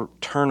does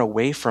not turn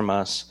away from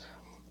us,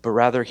 but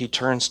rather he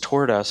turns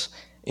toward us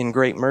in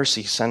great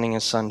mercy, sending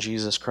his son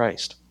Jesus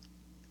Christ.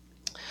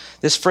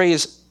 This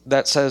phrase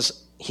that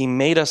says, he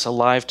made us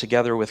alive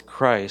together with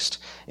Christ,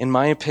 in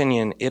my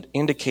opinion, it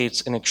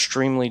indicates an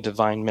extremely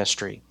divine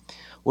mystery.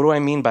 What do I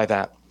mean by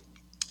that?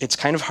 It's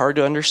kind of hard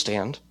to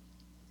understand,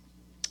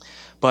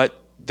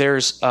 but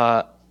there's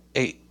a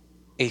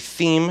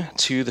theme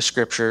to the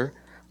scripture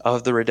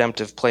of the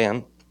redemptive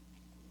plan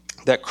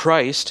that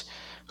Christ,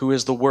 who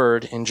is the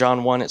Word, in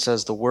John 1 it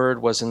says, the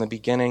Word was in the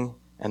beginning,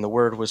 and the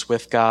Word was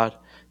with God.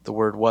 The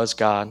Word was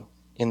God.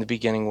 In the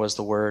beginning was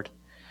the Word.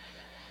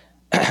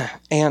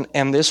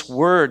 And this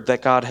Word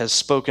that God has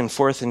spoken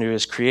forth into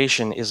his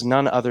creation is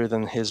none other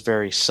than his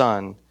very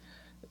Son,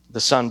 the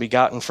Son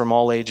begotten from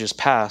all ages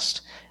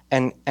past.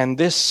 And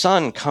this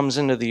Son comes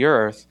into the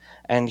earth,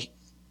 and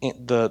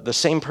the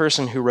same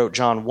person who wrote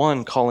John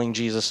 1 calling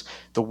Jesus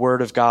the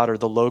Word of God or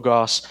the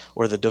Logos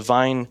or the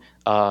divine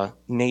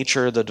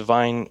nature, the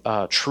divine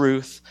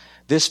truth,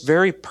 this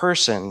very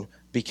person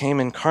became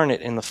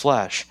incarnate in the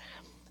flesh.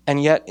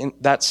 And yet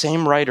that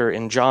same writer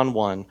in John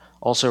 1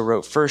 also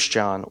wrote 1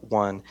 John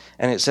 1,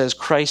 and it says,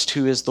 Christ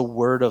who is the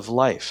Word of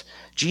life.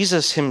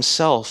 Jesus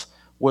himself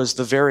was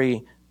the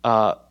very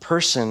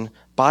person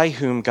by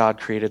whom God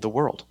created the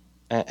world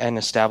and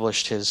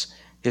established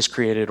his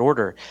created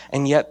order.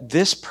 And yet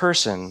this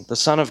person, the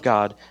Son of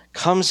God,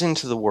 comes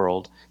into the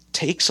world,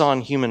 takes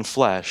on human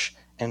flesh,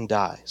 and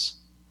dies.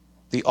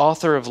 The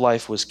author of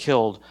life was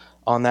killed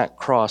on that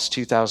cross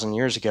 2,000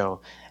 years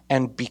ago.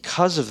 And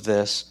because of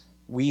this,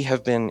 we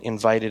have been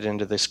invited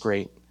into this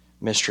great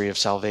mystery of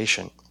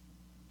salvation.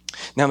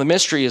 Now, the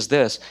mystery is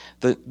this.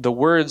 The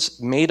words,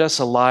 made us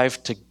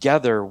alive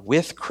together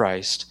with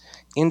Christ,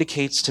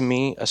 indicates to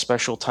me a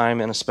special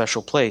time and a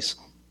special place.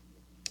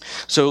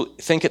 So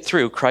think it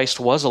through. Christ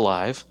was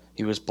alive.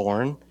 He was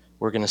born.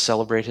 We're going to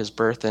celebrate his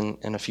birth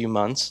in a few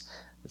months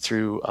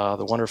through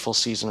the wonderful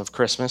season of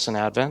Christmas and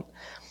Advent.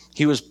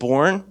 He was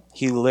born.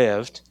 He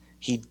lived.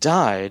 He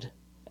died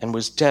and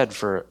was dead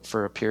for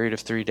a period of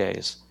 3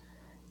 days.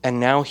 And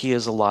now he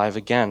is alive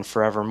again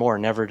forevermore,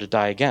 never to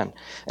die again.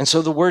 And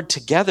so the word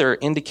together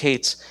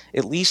indicates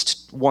at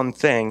least one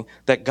thing,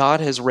 that God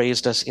has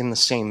raised us in the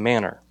same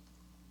manner.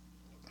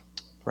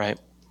 Right?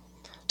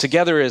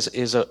 Together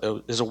is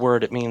a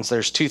word. It means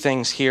there's two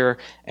things here,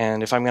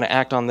 and if I'm going to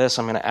act on this,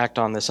 I'm going to act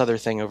on this other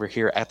thing over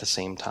here at the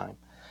same time.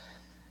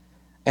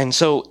 And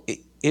so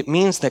it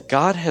means that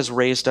God has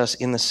raised us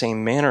in the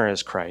same manner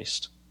as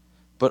Christ,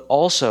 but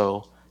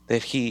also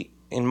that he,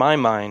 in my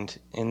mind,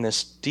 in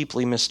this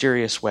deeply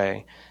mysterious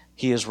way,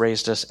 he has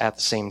raised us at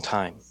the same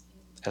time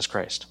as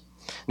Christ.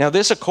 Now,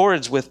 this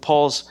accords with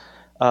Paul's,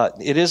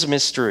 it is a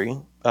mystery,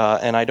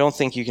 and I don't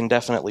think you can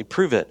definitely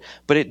prove it,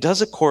 but it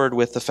does accord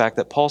with the fact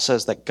that Paul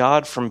says that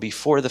God, from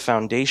before the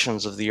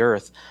foundations of the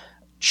earth,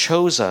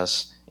 chose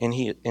us in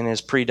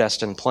his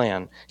predestined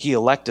plan. He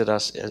elected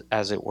us,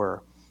 as it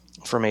were,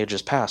 from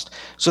ages past.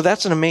 So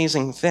that's an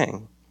amazing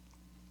thing,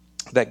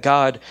 that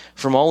God,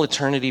 from all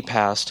eternity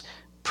past,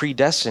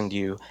 predestined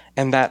you,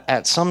 and that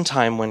at some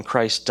time when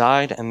Christ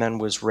died and then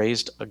was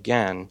raised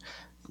again,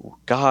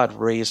 God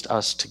raised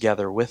us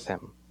together with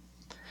him.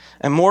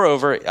 And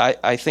moreover,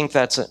 I think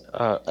that's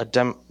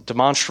a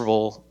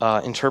demonstrable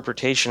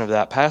interpretation of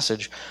that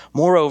passage.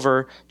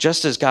 Moreover,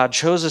 just as God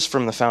chose us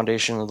from the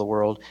foundation of the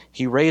world,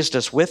 he raised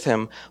us with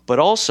him, but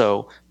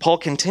also Paul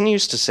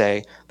continues to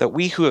say that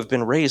we who have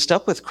been raised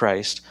up with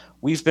Christ,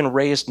 we've been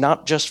raised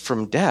not just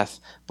from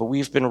death, but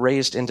we've been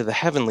raised into the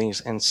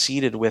heavenlies and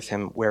seated with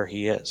him where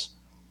he is.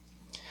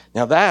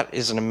 Now that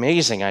is an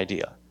amazing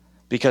idea,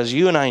 because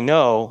you and I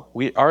know,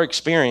 our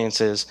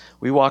experience is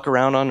we walk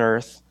around on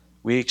earth,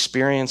 we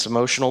experience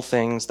emotional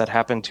things that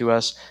happen to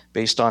us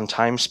based on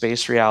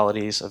time-space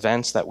realities,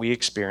 events that we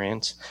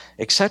experience,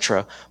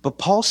 etc. But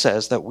Paul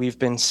says that we've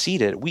been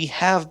seated, we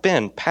have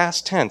been,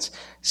 past tense,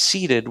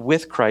 seated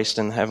with Christ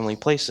in the heavenly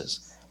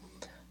places.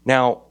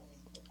 Now,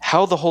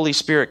 how the Holy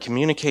Spirit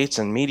communicates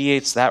and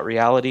mediates that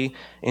reality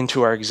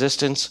into our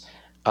existence,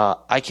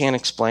 I can't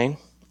explain.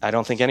 I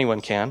don't think anyone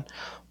can.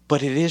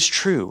 But it is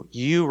true.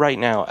 You right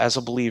now, as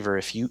a believer,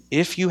 if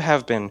you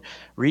have been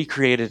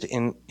recreated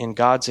in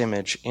God's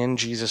image in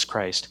Jesus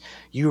Christ,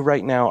 you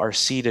right now are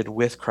seated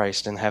with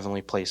Christ in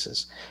heavenly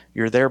places.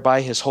 You're there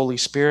by his Holy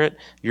Spirit.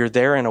 You're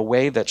there in a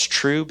way that's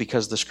true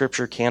because the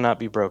scripture cannot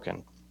be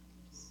broken.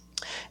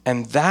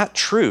 And that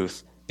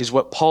truth is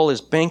what Paul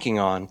is banking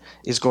on,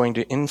 is going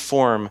to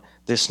inform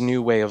this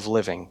new way of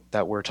living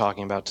that we're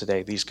talking about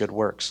today, these good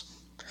works.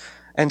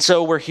 And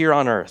so we're here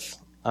on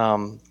earth.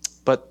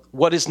 But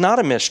what is not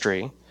a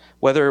mystery,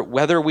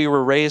 whether we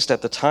were raised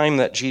at the time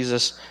that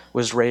Jesus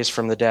was raised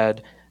from the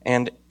dead,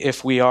 and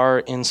if we are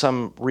in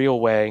some real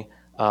way,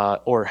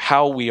 or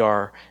how we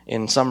are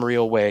in some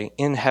real way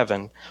in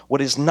heaven,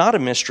 what is not a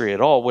mystery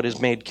at all, what is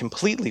made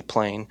completely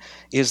plain,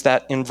 is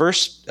that in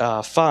verse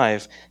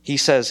 5, he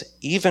says,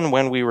 even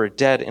when we were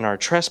dead in our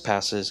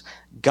trespasses,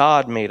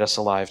 God made us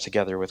alive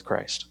together with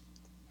Christ.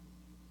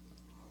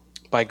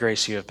 By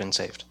grace you have been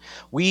saved.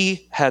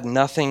 We had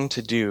nothing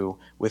to do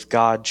with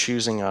God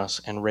choosing us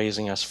and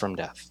raising us from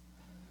death.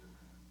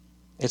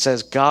 It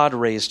says God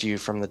raised you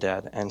from the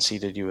dead and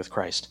seated you with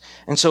Christ.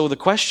 And so the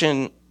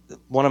question,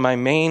 one of my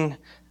main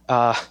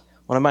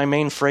one of my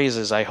main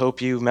phrases, I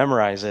hope you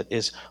memorize it,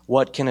 is,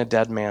 what can a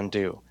dead man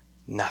do?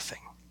 Nothing.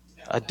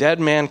 A dead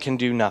man can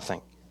do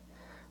nothing.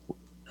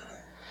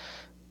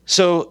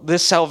 So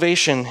this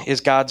salvation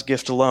is God's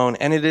gift alone,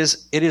 and it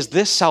is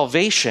this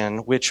salvation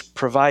which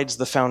provides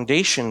the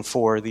foundation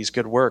for these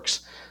good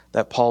works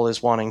that Paul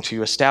is wanting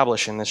to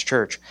establish in this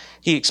church.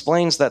 He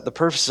explains that the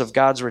purpose of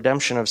God's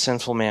redemption of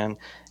sinful man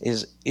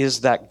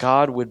is that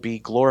God would be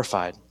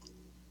glorified.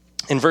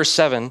 In verse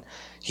 7,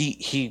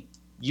 he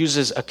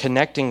uses a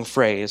connecting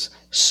phrase,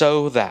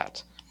 so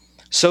that.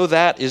 So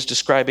that is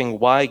describing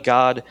why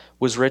God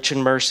was rich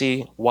in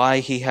mercy, why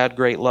he had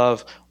great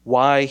love,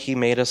 why he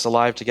made us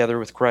alive together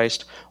with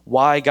Christ,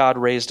 why God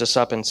raised us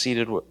up and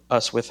seated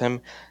us with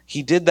him.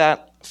 He did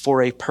that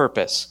for a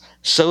purpose,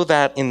 so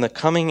that in the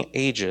coming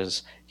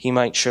ages he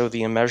might show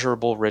the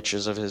immeasurable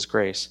riches of his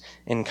grace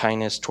in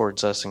kindness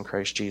towards us in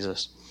Christ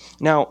Jesus.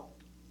 Now,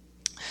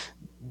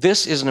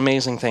 this is an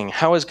amazing thing.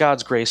 How is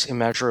God's grace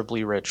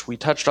immeasurably rich? We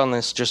touched on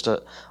this just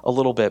a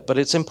little bit, but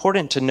it's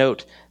important to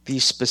note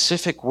these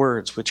specific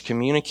words which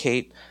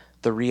communicate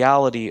the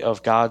reality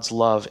of God's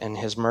love and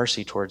his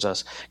mercy towards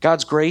us.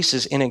 God's grace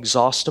is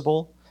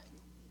inexhaustible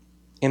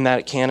in that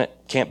it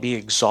can't be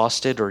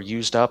exhausted or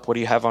used up. What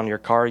do you have on your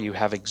car? You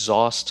have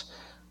exhaust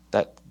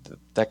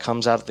that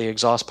comes out of the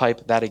exhaust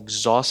pipe. That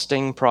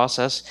exhausting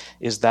process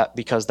is that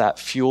because that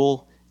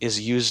fuel is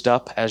used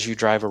up as you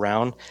drive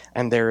around,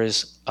 and there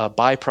is a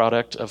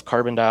byproduct of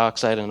carbon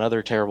dioxide and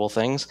other terrible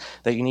things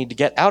that you need to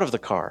get out of the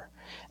car.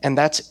 And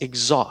that's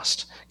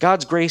exhaust.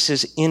 God's grace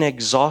is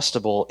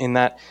inexhaustible in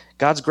that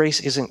God's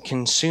grace isn't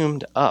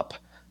consumed up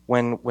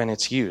when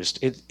it's used.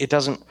 It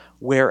doesn't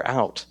wear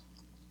out.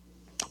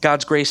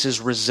 God's grace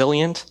is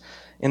resilient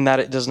in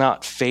that it does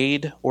not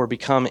fade or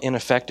become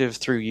ineffective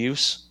through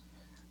use.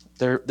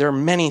 There are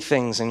many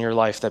things in your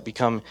life that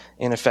become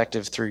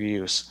ineffective through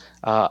use.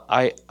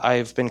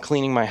 I've been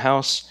cleaning my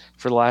house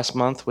for the last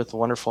month with the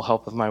wonderful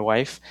help of my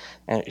wife,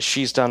 and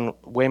she's done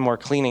way more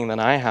cleaning than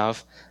I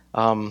have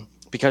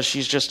because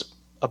she's just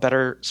a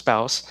better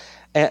spouse.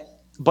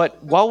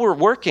 But while we're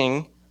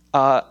working,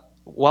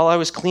 while I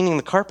was cleaning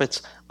the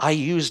carpets, I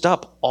used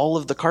up all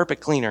of the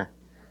carpet cleaner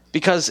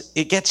because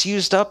it gets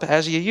used up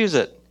as you use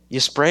it. You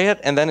spray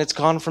it, and then it's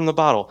gone from the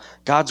bottle.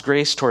 God's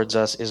grace towards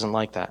us isn't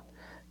like that.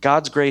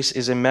 God's grace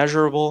is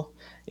immeasurable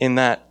in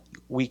that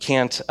we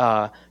can't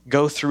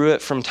go through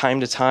it from time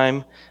to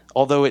time.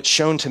 Although it's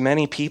shown to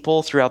many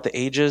people throughout the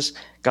ages,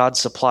 God's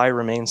supply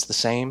remains the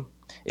same.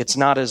 It's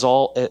not at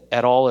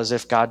all as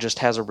if God just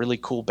has a really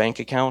cool bank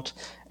account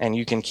and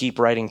you can keep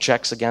writing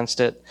checks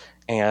against it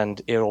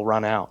and it'll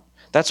run out.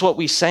 That's what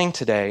we sang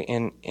today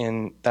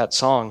in that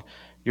song,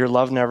 Your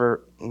Love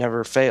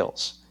Never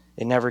Fails.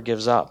 It never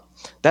gives up.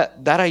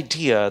 That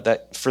idea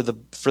that for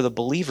the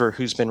believer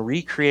who's been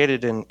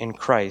recreated in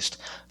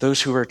Christ,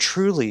 those who are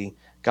truly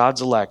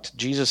God's elect,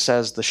 Jesus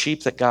says, the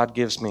sheep that God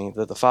gives me,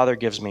 that the Father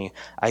gives me,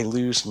 I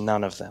lose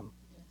none of them.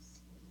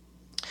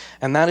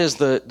 And that is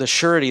the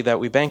surety that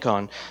we bank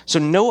on. So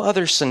no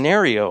other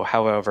scenario,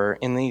 however,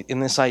 in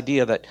this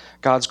idea that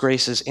God's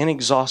grace is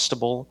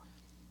inexhaustible,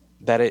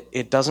 that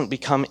it doesn't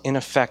become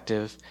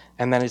ineffective,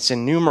 and that it's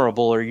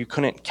innumerable or you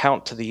couldn't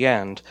count to the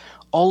end,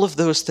 all of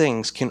those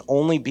things can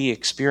only be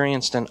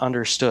experienced and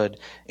understood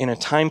in a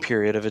time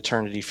period of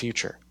eternity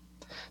future.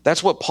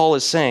 That's what Paul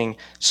is saying,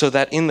 so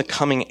that in the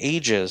coming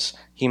ages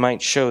he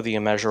might show the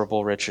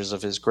immeasurable riches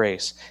of his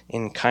grace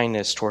in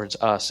kindness towards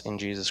us in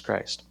Jesus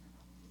Christ.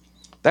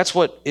 That's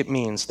what it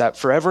means, that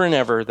forever and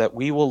ever that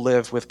we will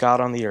live with God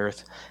on the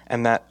earth,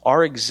 and that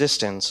our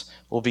existence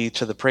will be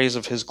to the praise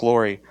of his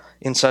glory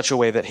in such a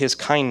way that his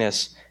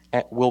kindness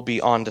will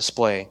be on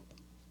display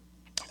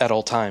at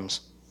all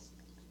times.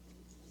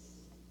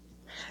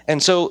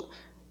 And so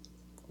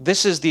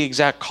this is the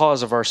exact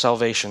cause of our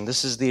salvation.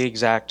 This is the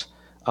exact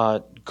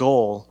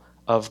goal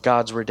of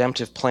God's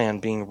redemptive plan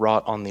being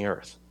wrought on the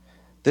earth.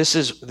 This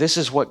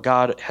is what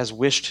God has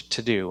wished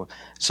to do,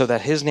 so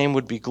that his name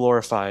would be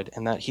glorified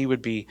and that he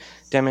would be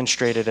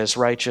demonstrated as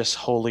righteous,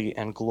 holy,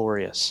 and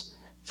glorious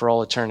for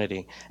all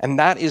eternity. And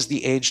that is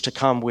the age to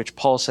come, which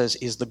Paul says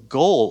is the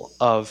goal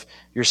of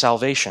your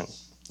salvation.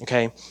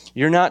 Okay?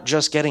 You're not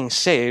just getting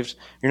saved.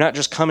 You're not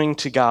just coming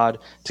to God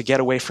to get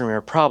away from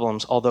your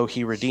problems, although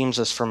he redeems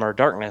us from our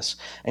darkness.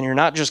 And you're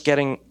not just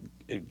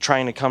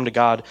trying to come to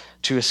God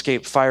to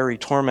escape fiery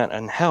torment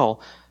and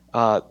hell,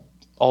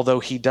 although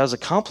he does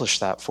accomplish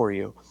that for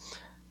you.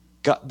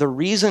 The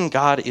reason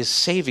God is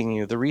saving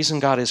you, the reason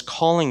God is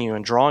calling you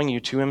and drawing you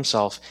to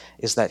himself,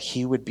 is that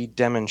he would be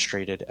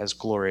demonstrated as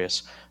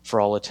glorious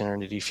for all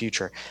eternity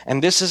future.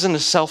 And this isn't a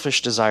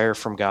selfish desire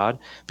from God,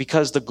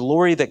 because the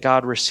glory that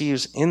God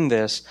receives in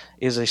this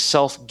is a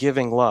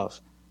self-giving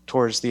love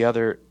towards the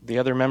other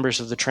members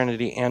of the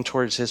Trinity and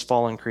towards his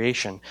fallen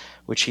creation,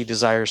 which he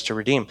desires to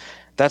redeem.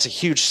 That's a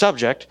huge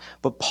subject,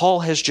 but Paul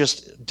has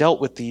just dealt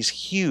with these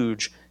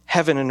huge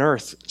heaven and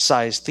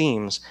earth-sized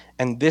themes,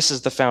 and this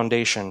is the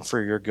foundation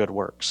for your good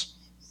works.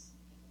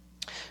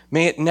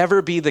 May it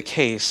never be the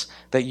case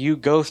that you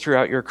go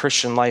throughout your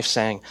Christian life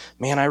saying,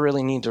 man, I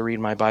really need to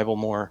read my Bible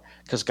more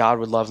because God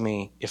would love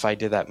me if I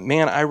did that.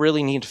 Man, I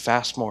really need to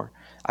fast more.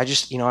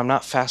 I'm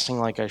not fasting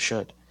like I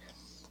should.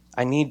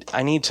 I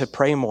need to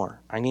pray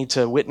more. I need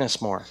to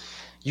witness more.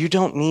 You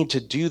don't need to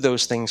do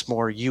those things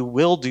more. You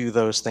will do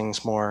those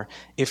things more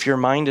if your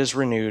mind is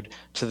renewed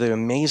to the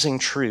amazing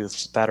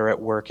truths that are at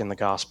work in the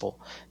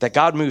gospel. That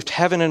God moved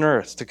heaven and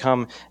earth to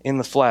come in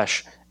the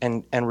flesh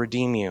and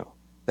redeem you.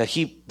 That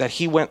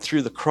he went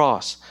through the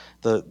cross,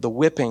 the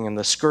whipping and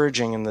the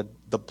scourging and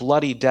the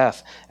bloody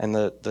death and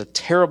the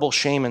terrible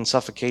shame and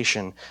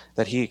suffocation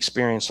that he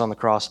experienced on the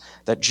cross.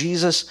 That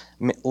Jesus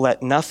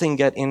let nothing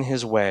get in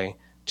his way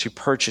to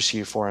purchase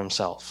you for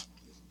himself.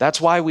 That's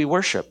why we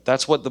worship.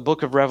 That's what the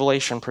book of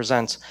Revelation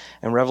presents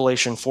in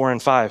Revelation 4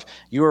 and 5.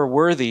 You are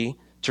worthy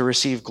to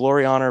receive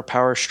glory, honor,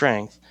 power,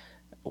 strength.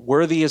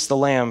 Worthy is the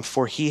Lamb,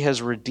 for he has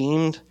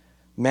redeemed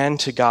men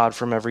to God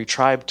from every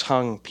tribe,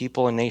 tongue,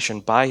 people, and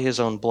nation by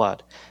his own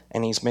blood,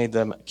 and he's made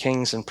them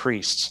kings and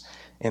priests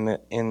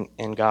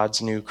in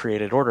God's new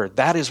created order.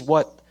 That is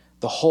what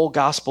the whole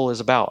gospel is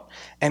about.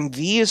 And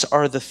these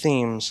are the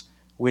themes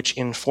which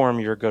inform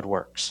your good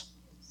works.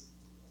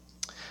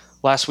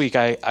 Last week,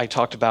 I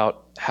talked about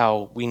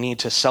how we need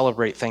to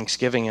celebrate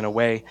Thanksgiving in a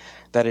way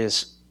that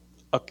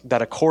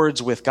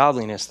accords with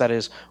godliness. That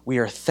is, we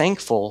are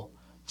thankful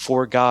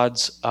for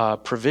God's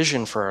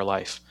provision for our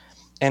life.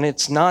 And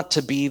it's not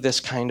to be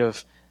this kind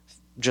of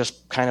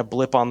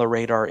blip on the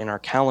radar in our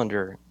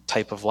calendar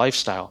type of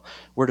lifestyle.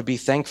 We're to be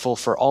thankful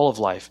for all of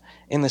life.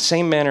 In the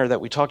same manner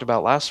that we talked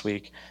about last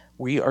week,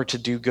 we are to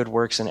do good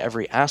works in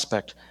every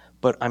aspect.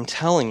 But I'm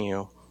telling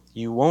you,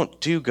 you won't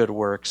do good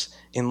works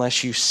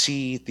unless you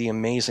see the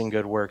amazing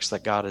good works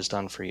that God has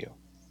done for you.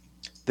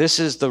 This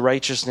is the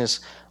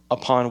righteousness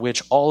upon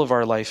which all of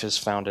our life is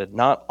founded,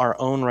 not our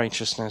own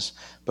righteousness,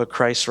 but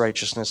Christ's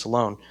righteousness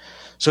alone.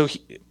 So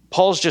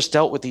Paul's just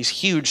dealt with these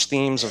huge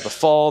themes of the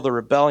fall, the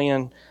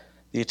rebellion,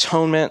 the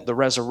atonement, the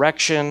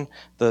resurrection,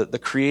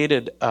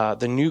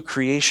 the new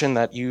creation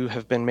that you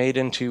have been made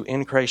into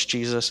in Christ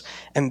Jesus.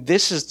 And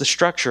this is the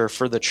structure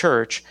for the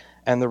church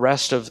and the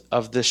rest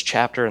of this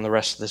chapter and the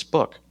rest of this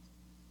book.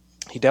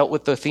 He dealt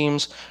with the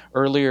themes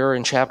earlier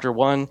in chapter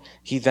 1.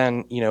 He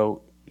then,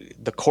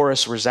 the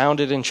chorus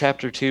resounded in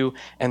chapter 2,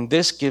 and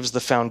this gives the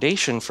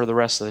foundation for the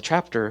rest of the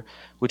chapter,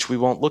 which we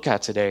won't look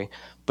at today.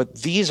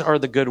 But these are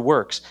the good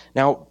works.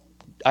 Now,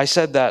 I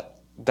said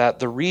that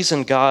the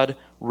reason God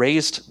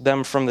raised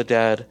them from the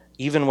dead,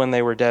 even when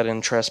they were dead in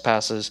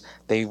trespasses,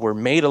 they were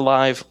made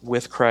alive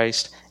with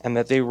Christ, and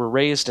that they were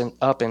raised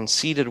up and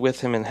seated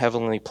with him in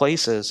heavenly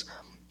places.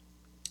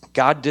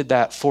 God did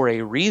that for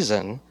a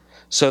reason,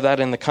 so that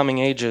in the coming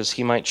ages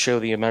he might show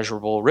the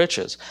immeasurable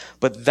riches.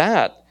 But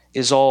that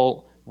is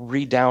all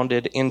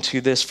redounded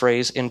into this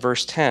phrase in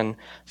verse 10,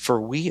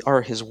 for we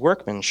are his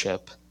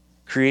workmanship,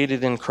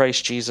 created in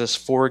Christ Jesus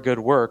for good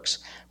works,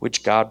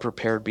 which God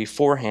prepared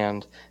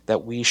beforehand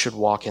that we should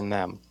walk in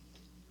them.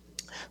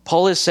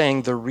 Paul is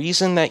saying the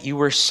reason that you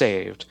were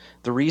saved,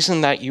 the reason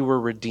that you were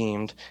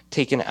redeemed,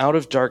 taken out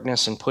of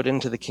darkness and put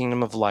into the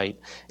kingdom of light,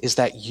 is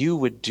that you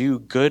would do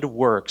good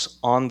works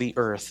on the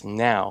earth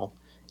now,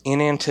 in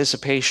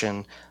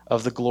anticipation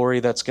of the glory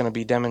that's going to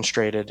be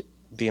demonstrated,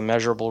 the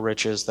immeasurable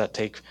riches that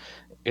take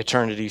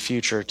eternity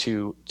future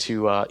to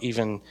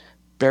even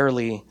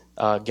barely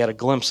get a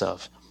glimpse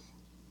of.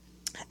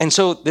 And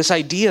so this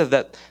idea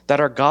that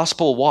our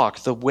gospel walk,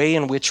 the way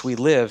in which we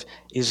live,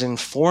 is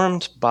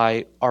informed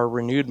by our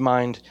renewed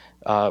mind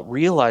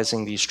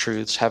realizing these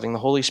truths, having the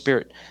Holy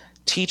Spirit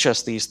teach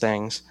us these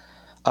things,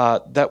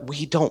 that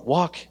we don't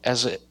walk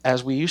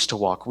as we used to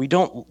walk. We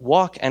don't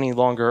walk any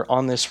longer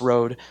on this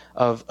road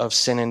of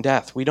sin and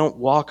death. We don't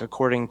walk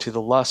according to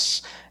the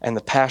lusts and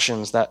the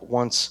passions that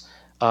once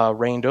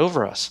reigned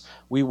over us.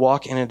 We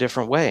walk in a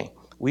different way.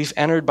 We've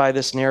entered by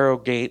this narrow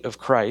gate of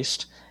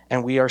Christ,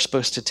 and we are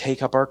supposed to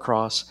take up our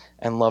cross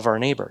and love our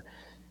neighbor.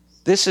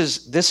 This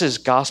is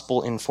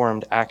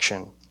gospel-informed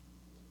action.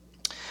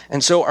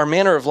 And so our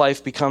manner of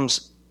life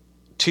becomes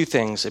two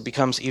things. It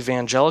becomes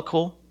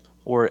evangelical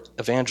or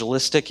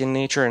evangelistic in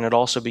nature, and it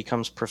also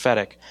becomes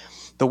prophetic.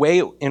 The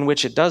way in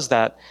which it does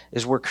that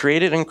is we're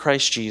created in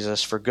Christ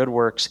Jesus for good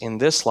works in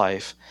this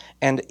life,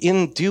 and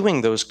in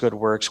doing those good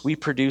works, we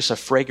produce a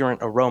fragrant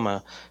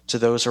aroma to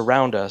those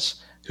around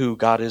us who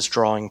God is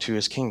drawing to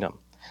his kingdom.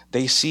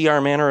 They see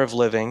our manner of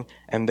living,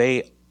 and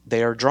they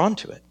are drawn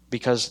to it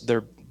because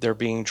they're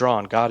being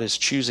drawn. God is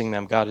choosing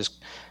them. God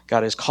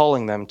is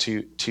calling them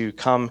to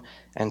come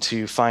and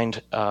to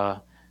find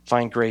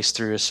grace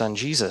through his son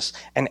Jesus.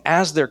 And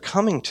as they're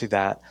coming to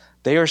that,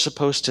 they are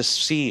supposed to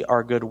see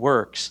our good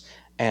works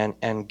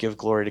and give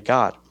glory to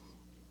God.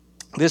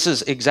 This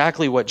is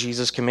exactly what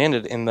Jesus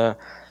commanded in the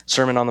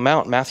Sermon on the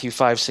Mount, Matthew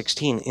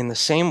 5:16. In the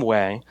same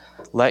way,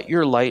 let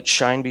your light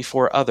shine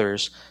before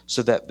others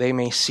so that they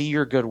may see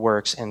your good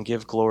works and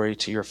give glory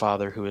to your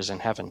Father who is in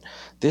heaven.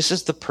 This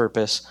is the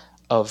purpose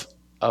of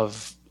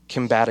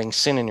combating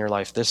sin in your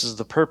life. This is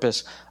the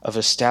purpose of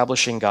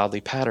establishing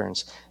godly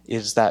patterns,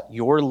 is that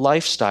your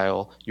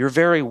lifestyle, your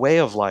very way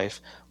of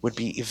life, would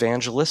be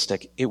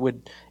evangelistic. It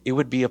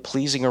would be a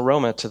pleasing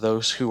aroma to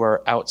those who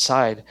are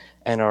outside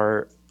and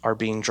are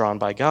being drawn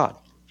by God.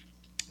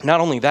 Not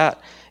only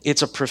that,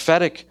 it's a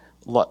prophetic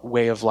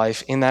way of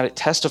life in that it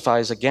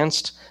testifies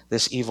against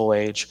this evil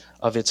age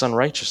of its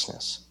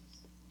unrighteousness.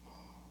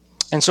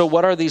 And so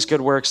what are these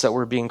good works that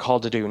we're being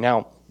called to do?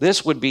 Now,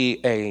 this would be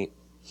a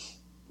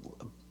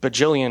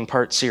bajillion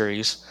part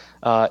series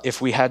if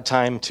we had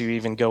time to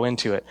even go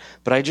into it.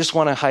 But I just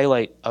want to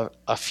highlight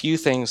a few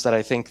things that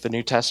I think the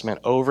New Testament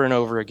over and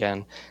over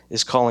again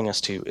is calling us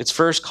to. It's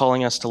first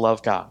calling us to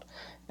love God,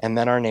 and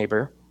then our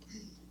neighbor,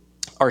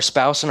 our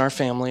spouse and our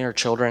family, our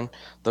children,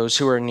 those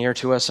who are near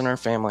to us in our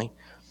family.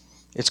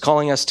 It's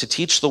calling us to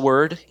teach the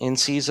word in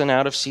season,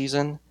 out of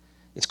season.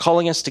 It's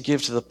calling us to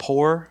give to the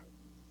poor.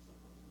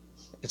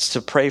 It's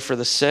to pray for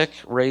the sick,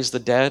 raise the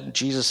dead.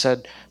 Jesus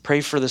said, pray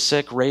for the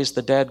sick, raise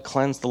the dead,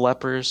 cleanse the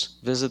lepers,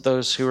 visit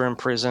those who are in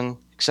prison,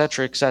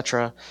 etc.,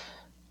 etc.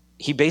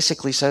 He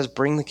basically says,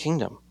 bring the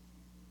kingdom.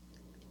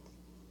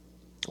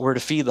 We're to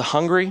feed the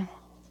hungry.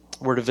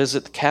 We're to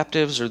visit the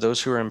captives or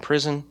those who are in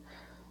prison.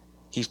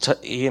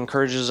 He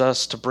encourages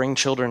us to bring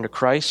children to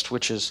Christ,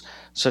 which is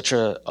such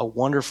a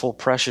wonderful,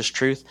 precious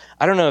truth.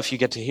 I don't know if you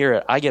get to hear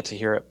it. I get to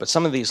hear it. But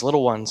some of these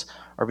little ones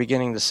are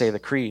beginning to say the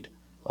creed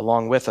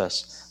along with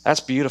us.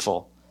 That's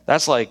beautiful.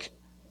 That's like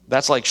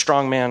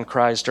strong man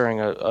cries during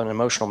an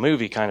emotional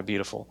movie kind of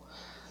beautiful.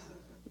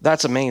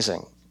 That's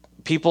amazing.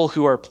 People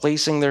who are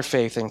placing their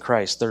faith in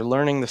Christ, they're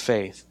learning the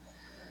faith.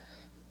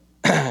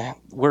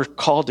 We're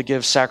called to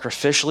give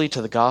sacrificially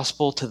to the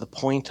gospel to the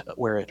point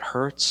where it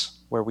hurts,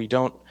 where we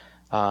don't,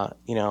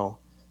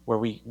 where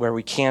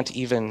we can't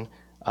even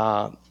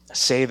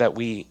say that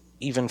we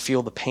even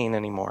feel the pain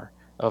anymore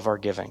of our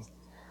giving.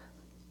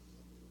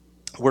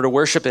 We're to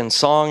worship in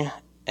song,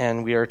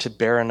 and we are to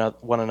bear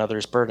one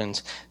another's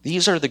burdens.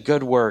 These are the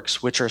good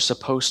works which are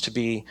supposed to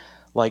be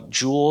like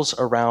jewels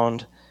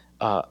around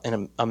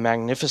a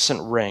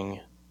magnificent ring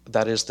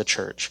that is the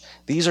church.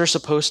 These are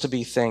supposed to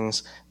be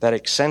things that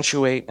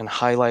accentuate and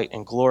highlight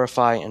and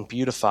glorify and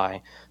beautify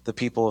the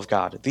people of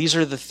God. These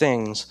are the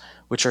things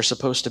which are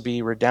supposed to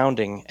be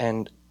redounding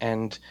and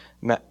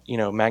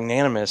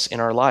magnanimous in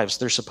our lives.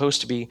 They're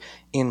supposed to be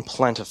in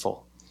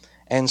plentiful.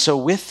 And so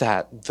with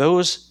that,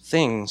 those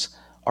things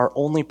are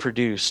only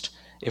produced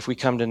if we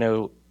come to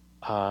know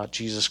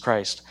Jesus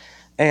Christ.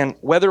 And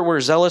whether we're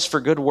zealous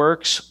for good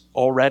works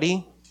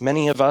already,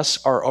 many of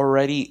us are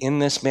already in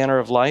this manner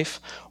of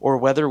life, or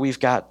whether we've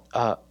got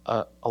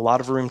a lot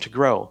of room to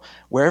grow.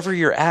 Wherever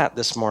you're at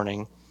this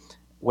morning,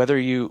 whether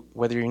you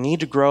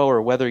need to grow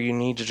or whether you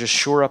need to just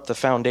shore up the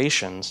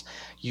foundations,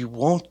 you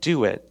won't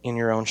do it in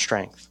your own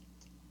strength.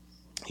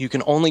 You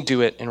can only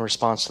do it in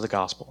response to the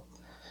gospel.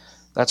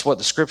 That's what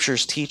the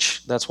scriptures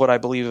teach. That's what I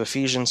believe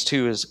Ephesians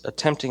 2 is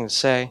attempting to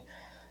say.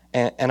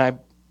 And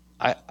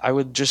I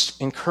would just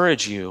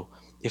encourage you,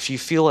 if you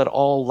feel at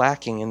all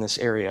lacking in this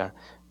area,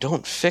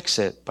 don't fix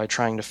it by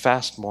trying to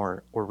fast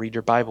more or read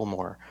your Bible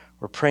more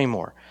or pray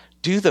more.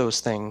 Do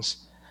those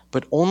things,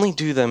 but only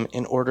do them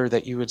in order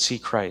that you would see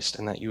Christ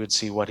and that you would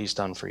see what he's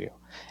done for you.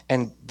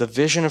 And the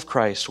vision of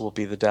Christ will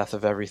be the death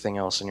of everything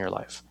else in your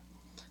life.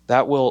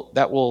 That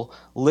will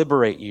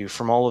liberate you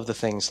from all of the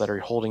things that are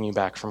holding you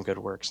back from good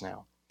works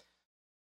now.